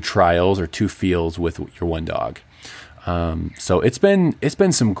 2 trials or 2 fields with your one dog. So it's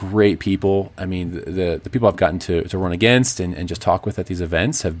been some great people. I mean, the people I've gotten to run against and just talk with at these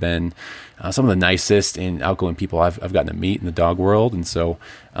events have been some of the nicest and outgoing people I've gotten to meet in the dog world. And so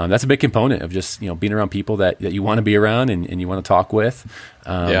that's a big component of just being around people that you want to be around and you want to talk with.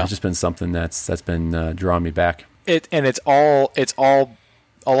 It's just been something that's been drawing me back. It's all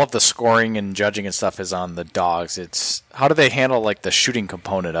of the scoring and judging and stuff is on the dogs. It's how do they handle like the shooting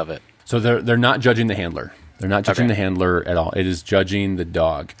component of it? So they're not judging the handler. They're not judging the handler at all. It is judging the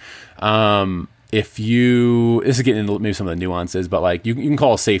dog. This is getting into maybe some of the nuances, but like you can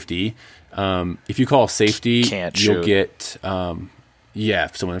call safety. If you call safety, you'll get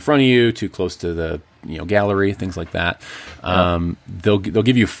if someone in front of you, too close to the gallery, things like that. They'll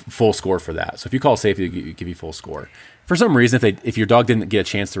give you full score for that. So if you call safety, they'll give you full score. For some reason, if your dog didn't get a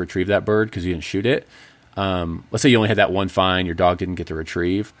chance to retrieve that bird because you didn't shoot it, let's say you only had that one fine, your dog didn't get to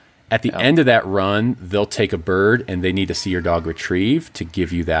retrieve. At the end of that run, they'll take a bird and they need to see your dog retrieve to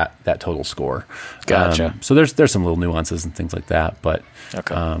give you that total score. Gotcha. So there's some little nuances and things like that, but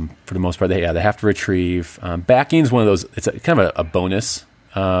for the most part, they have to retrieve. Backing is one of those. It's kind of a bonus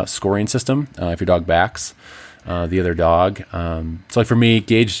scoring system if your dog backs the other dog. So like for me,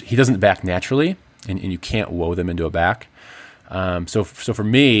 Gage, he doesn't back naturally, and you can't woe them into a back. So for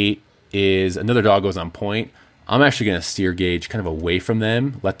me, is another dog goes on point, I'm actually going to steer Gage kind of away from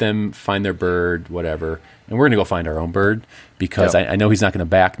them, let them find their bird, whatever, and we're going to go find our own bird because I know he's not going to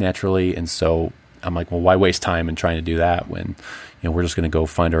back naturally, and so I'm like, well, why waste time in trying to do that when we're just going to go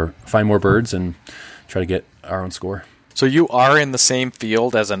find more birds and try to get our own score. So you are in the same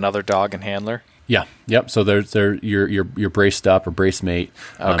field as another dog and handler? Yeah. Yep. So you're braced up or brace mate.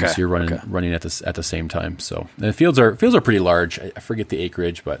 So you're running at the same time. So the fields are pretty large. I forget the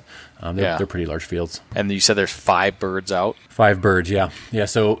acreage, but they're pretty large fields. And you said there's 5 birds out? 5 birds. Yeah. Yeah.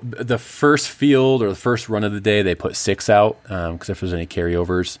 So the first field or the first run of the day, they put 6 out because if there's any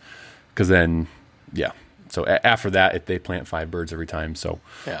carryovers, because then So after that, they plant 5 birds every time. So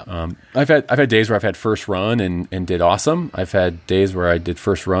I've had days where I've had first run and did awesome. I've had days where I did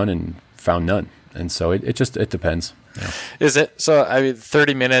first run and found none. And so it depends. Yeah. Is it so? I mean,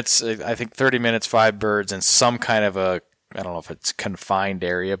 30 minutes. I think 30 minutes, 5 birds, in some kind of I don't know if it's confined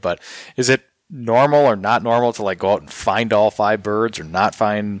area, but is it normal or not normal to like go out and find all 5 birds or not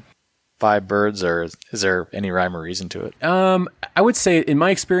find 5 birds, or is there any rhyme or reason to it? I would say, in my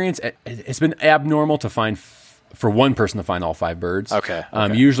experience, it's been abnormal to find for one person to find all 5 birds. Okay.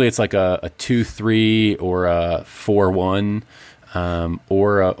 Usually it's like a 2-3 or a 4-1.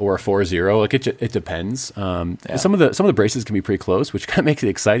 Or a 4-0. Like it depends. Some of the braces can be pretty close, which kind of makes it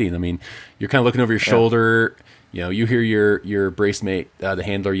exciting. I mean, you're kind of looking over your shoulder. You hear your brace mate, the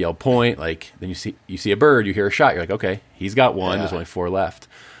handler, yell point. Like then you see a bird, you hear a shot. You're like, okay, he's got one. There's only 4 left.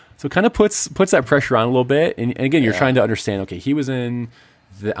 So it kind of puts that pressure on a little bit. And again, you're trying to understand. Okay, he was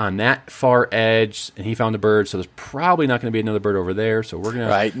on that far edge, and he found a bird, so there's probably not going to be another bird over there. So we're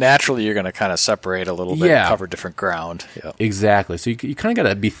gonna naturally you're going to kind of separate a little bit, and cover different ground. Yep. Exactly. So you kind of got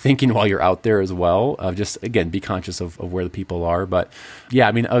to be thinking while you're out there as well. Just again, be conscious of where the people are. But yeah,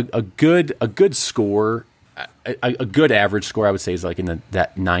 I mean, a good score, a good average score, I would say, is like in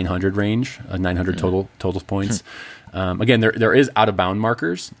that 900 range, 900 total points. Again, there is out of bound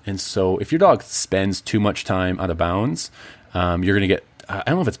markers, and so if your dog spends too much time out of bounds, you're going to get, I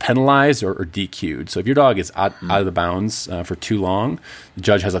don't know if it's penalized or DQ'd. So if your dog is out of the bounds for too long, the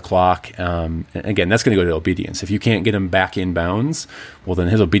judge has a clock. And again, that's going to go to obedience. If you can't get him back in bounds, well, then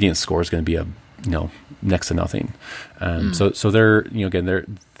his obedience score is going to be next to nothing. So they're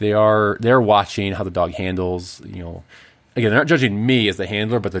they're watching how the dog handles. Again, they're not judging me as the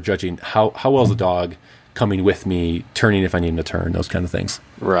handler, but they're judging how well is the dog coming with me, turning if I need him to turn, those kind of things.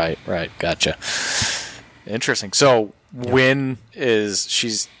 Right. Gotcha. Interesting. So when is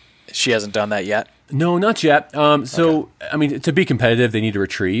she hasn't done that yet? No, not yet. I mean, to be competitive, they need to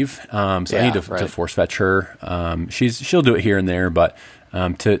retrieve. I need to force fetch her. She'll do it here and there, but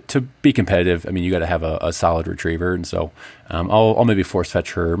to be competitive, I mean, you got to have a solid retriever, and so I'll maybe force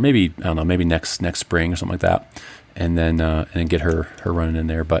fetch her. Maybe I don't know, maybe next spring or something like that, and then get her running in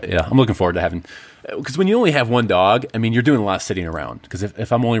there. But yeah, I'm looking forward to having, because when you only have one dog, I mean, you're doing a lot of sitting around. Because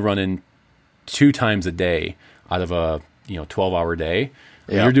if I'm only running 2 times a day out of a 12-hour day,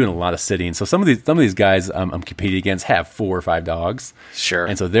 you're doing a lot of sitting. So some of these guys I'm competing against have 4 or 5 dogs. Sure.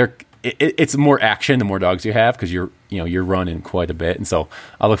 And so it's more action the more dogs you have, because you're running quite a bit. And so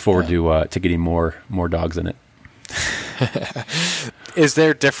I look forward to getting more dogs in it. Is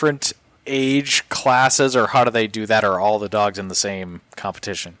there different age classes, or how do they do that? Or are all the dogs in the same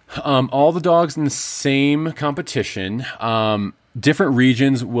competition? All the dogs in the same competition. Different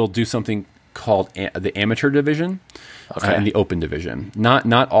regions will do something called the amateur division and the open division.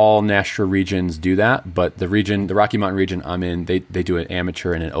 Not all NASHTRA regions do that, but the Rocky Mountain region I'm in, they do an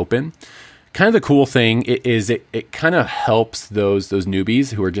amateur and an open. Kind of the cool thing is it kind of helps those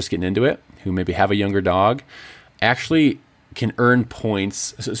newbies who are just getting into it, who maybe have a younger dog, actually can earn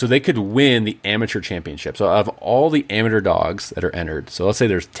points. So they could win the amateur championship. So of all the amateur dogs that are entered, so let's say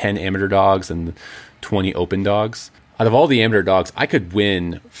there's 10 amateur dogs and 20 open dogs. Out of all the amateur dogs, I could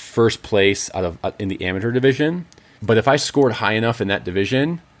win first place in the amateur division. But if I scored high enough in that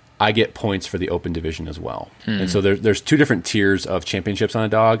division, I get points for the open division as well. And so there's two different tiers of championships on a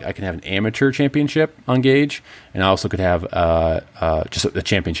dog. I can have an amateur championship on Gage, and I also could have just a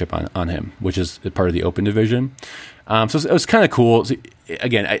championship on him, which is part of the open division. So it was kind of cool. So,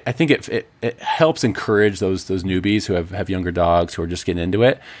 again, I think it helps encourage those newbies who have younger dogs who are just getting into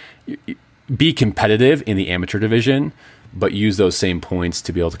it. Be competitive in the amateur division, but use those same points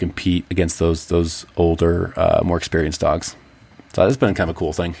to be able to compete against those older, more experienced dogs. So that's been kind of a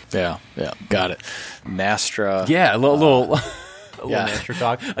cool thing. Yeah, got it. NASHTRA. Yeah, a little NASHTRA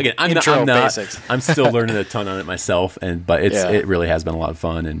talk. Again, I'm still learning a ton on it myself, but it really has been a lot of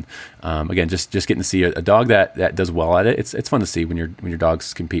fun. And again, just getting to see a dog that does well at it. It's fun to see when your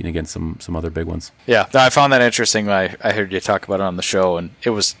dog's competing against some other big ones. Yeah, I found that interesting. I heard you talk about it on the show, and it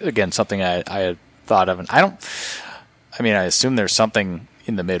was again something I had thought of. And I assume there's something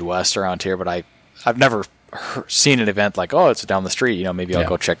in the Midwest around here, but I've never seen an event like, oh, it's down the street. Maybe I'll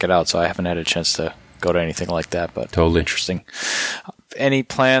go check it out. So I haven't had a chance to go to anything like that, but totally interesting. Any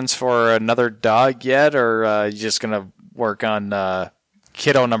plans for another dog yet, or you just going to work on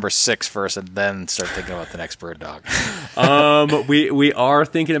kiddo number 6 first and then start thinking about the next bird dog? We are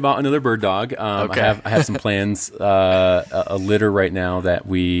thinking about another bird dog. I have some plans, a litter right now that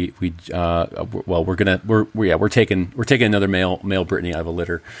we're taking another male Brittany out of a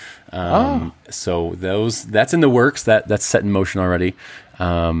litter. So that's in the works. That's set in motion already.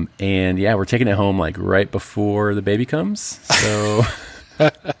 And yeah, we're taking it home like right before the baby comes. So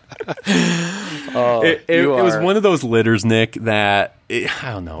it was one of those litters, Nick, that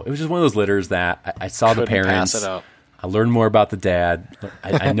I don't know. It was just one of those litters that I saw the parents. Pass it up. I learned more about the dad.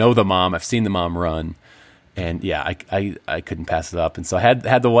 I know the mom. I've seen the mom run. And yeah, I couldn't pass it up. And so I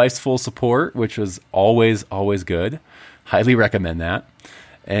had the wife's full support, which was always good. Highly recommend that.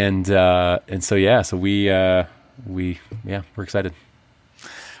 And so yeah, so we're excited.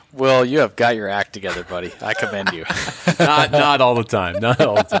 Will, you have got your act together, buddy. I commend you. Not all the time. Not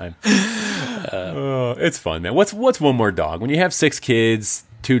all the time. It's fun, man. What's one more dog? When you have 6 kids,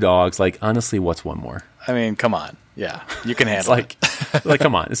 2 dogs, like honestly, what's one more? I mean, come on. Yeah, you can handle it. Like,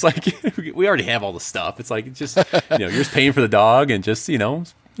 come on. It's like we already have all the stuff. It's like just you're just paying for the dog and just I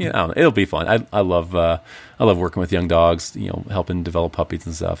don't know, it'll be fun. I love working with young dogs. Helping develop puppies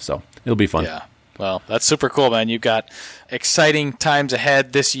and stuff. So it'll be fun. Yeah. Well, that's super cool, man. You've got exciting times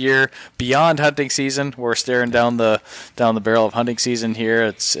ahead this year beyond hunting season. We're staring down the barrel of hunting season here.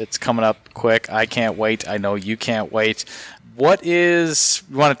 It's coming up quick. I can't wait. I know you can't wait. You want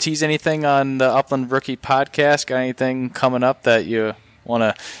to tease anything on the Upland Rookie podcast? Got anything coming up that you want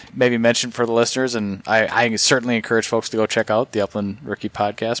to maybe mention for the listeners? And I certainly encourage folks to go check out the Upland Rookie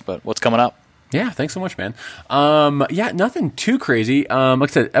podcast, but what's coming up? Yeah, thanks so much, man. Nothing too crazy. Like I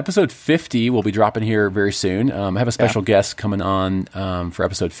said, episode 50 will be dropping here very soon. I have a special guest coming on for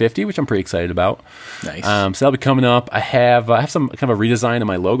episode 50, which I'm pretty excited about. Nice. So that'll be coming up. I have some kind of a redesign of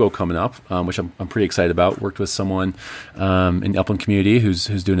my logo coming up, which I'm pretty excited about. Worked with someone in the Upland community who's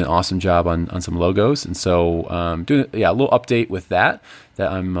doing an awesome job on some logos, and so doing a little update with that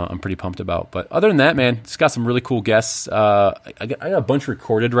I'm pretty pumped about. But other than that, man, just got some really cool guests. I got a bunch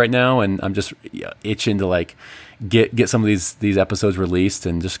recorded right now, and I'm just itching to like get some of these episodes released,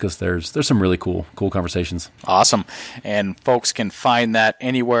 and just because there's some really cool conversations. Awesome. And folks can find that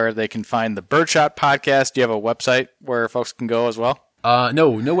anywhere they can find the Birdshot podcast. Do you have a website where folks can go as well?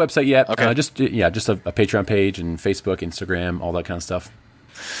 No website yet. Okay. Just a Patreon page and Facebook, Instagram, all that kind of stuff.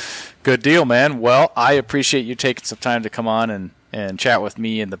 Good deal, man. Well, I appreciate you taking some time to come on and chat with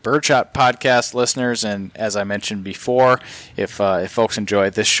me and the Birdshot podcast listeners. And as I mentioned before, if folks enjoy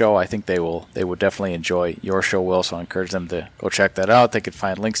this show, I think they would definitely enjoy your show, Will. So I encourage them to go check that out. They can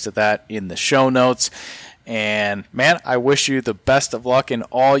find links to that in the show notes. And, man, I wish you the best of luck in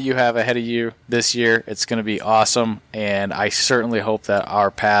all you have ahead of you this year. It's going to be awesome, and I certainly hope that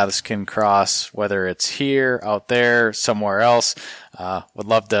our paths can cross, whether it's here, out there, somewhere else. Would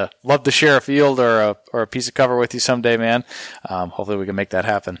love to share a field or a piece of cover with you someday, man. Hopefully we can make that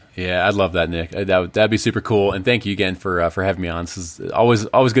happen. Yeah, I'd love that, Nick. That'd be super cool. And thank you again for having me on. This is always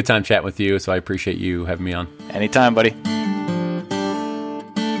a good time chatting with you. So I appreciate you having me on. Anytime, buddy.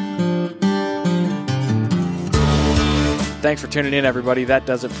 Thanks for tuning in, everybody. That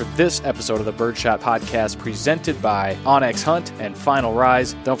does it for this episode of the Birdshot Podcast presented by onX Hunt and Final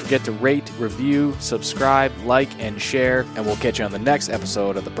Rise. Don't forget to rate, review, subscribe, like, and share, and we'll catch you on the next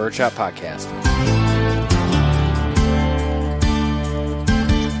episode of the Birdshot Podcast.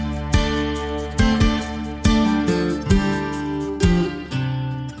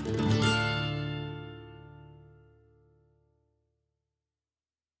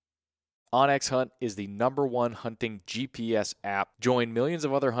 onX Hunt is the #1 hunting GPS app. Join millions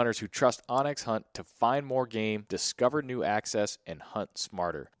of other hunters who trust onX Hunt to find more game, discover new access, and hunt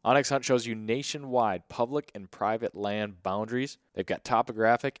smarter. onX Hunt shows you nationwide public and private land boundaries. They've got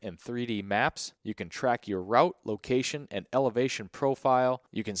topographic and 3D maps. You can track your route, location, and elevation profile.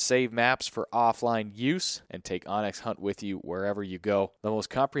 You can save maps for offline use and take onX Hunt with you wherever you go. The most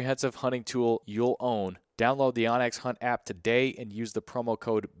comprehensive hunting tool you'll own. Download the onX Hunt app today and use the promo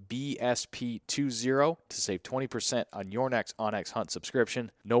code BSP20 to save 20% on your next onX Hunt subscription.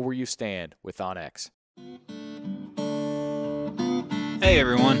 Know where you stand with onX. Hey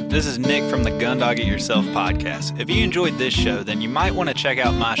everyone, this is Nick from the Gun Dog It Yourself podcast. If you enjoyed this show, then you might want to check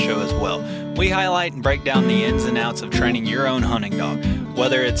out my show as well. We highlight and break down the ins and outs of training your own hunting dog.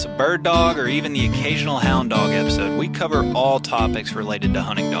 Whether it's a bird dog or even the occasional hound dog episode, we cover all topics related to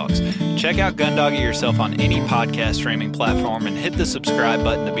hunting dogs. Check out Gun Dog It Yourself on any podcast streaming platform and hit the subscribe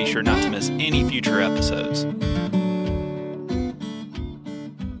button to be sure not to miss any future episodes.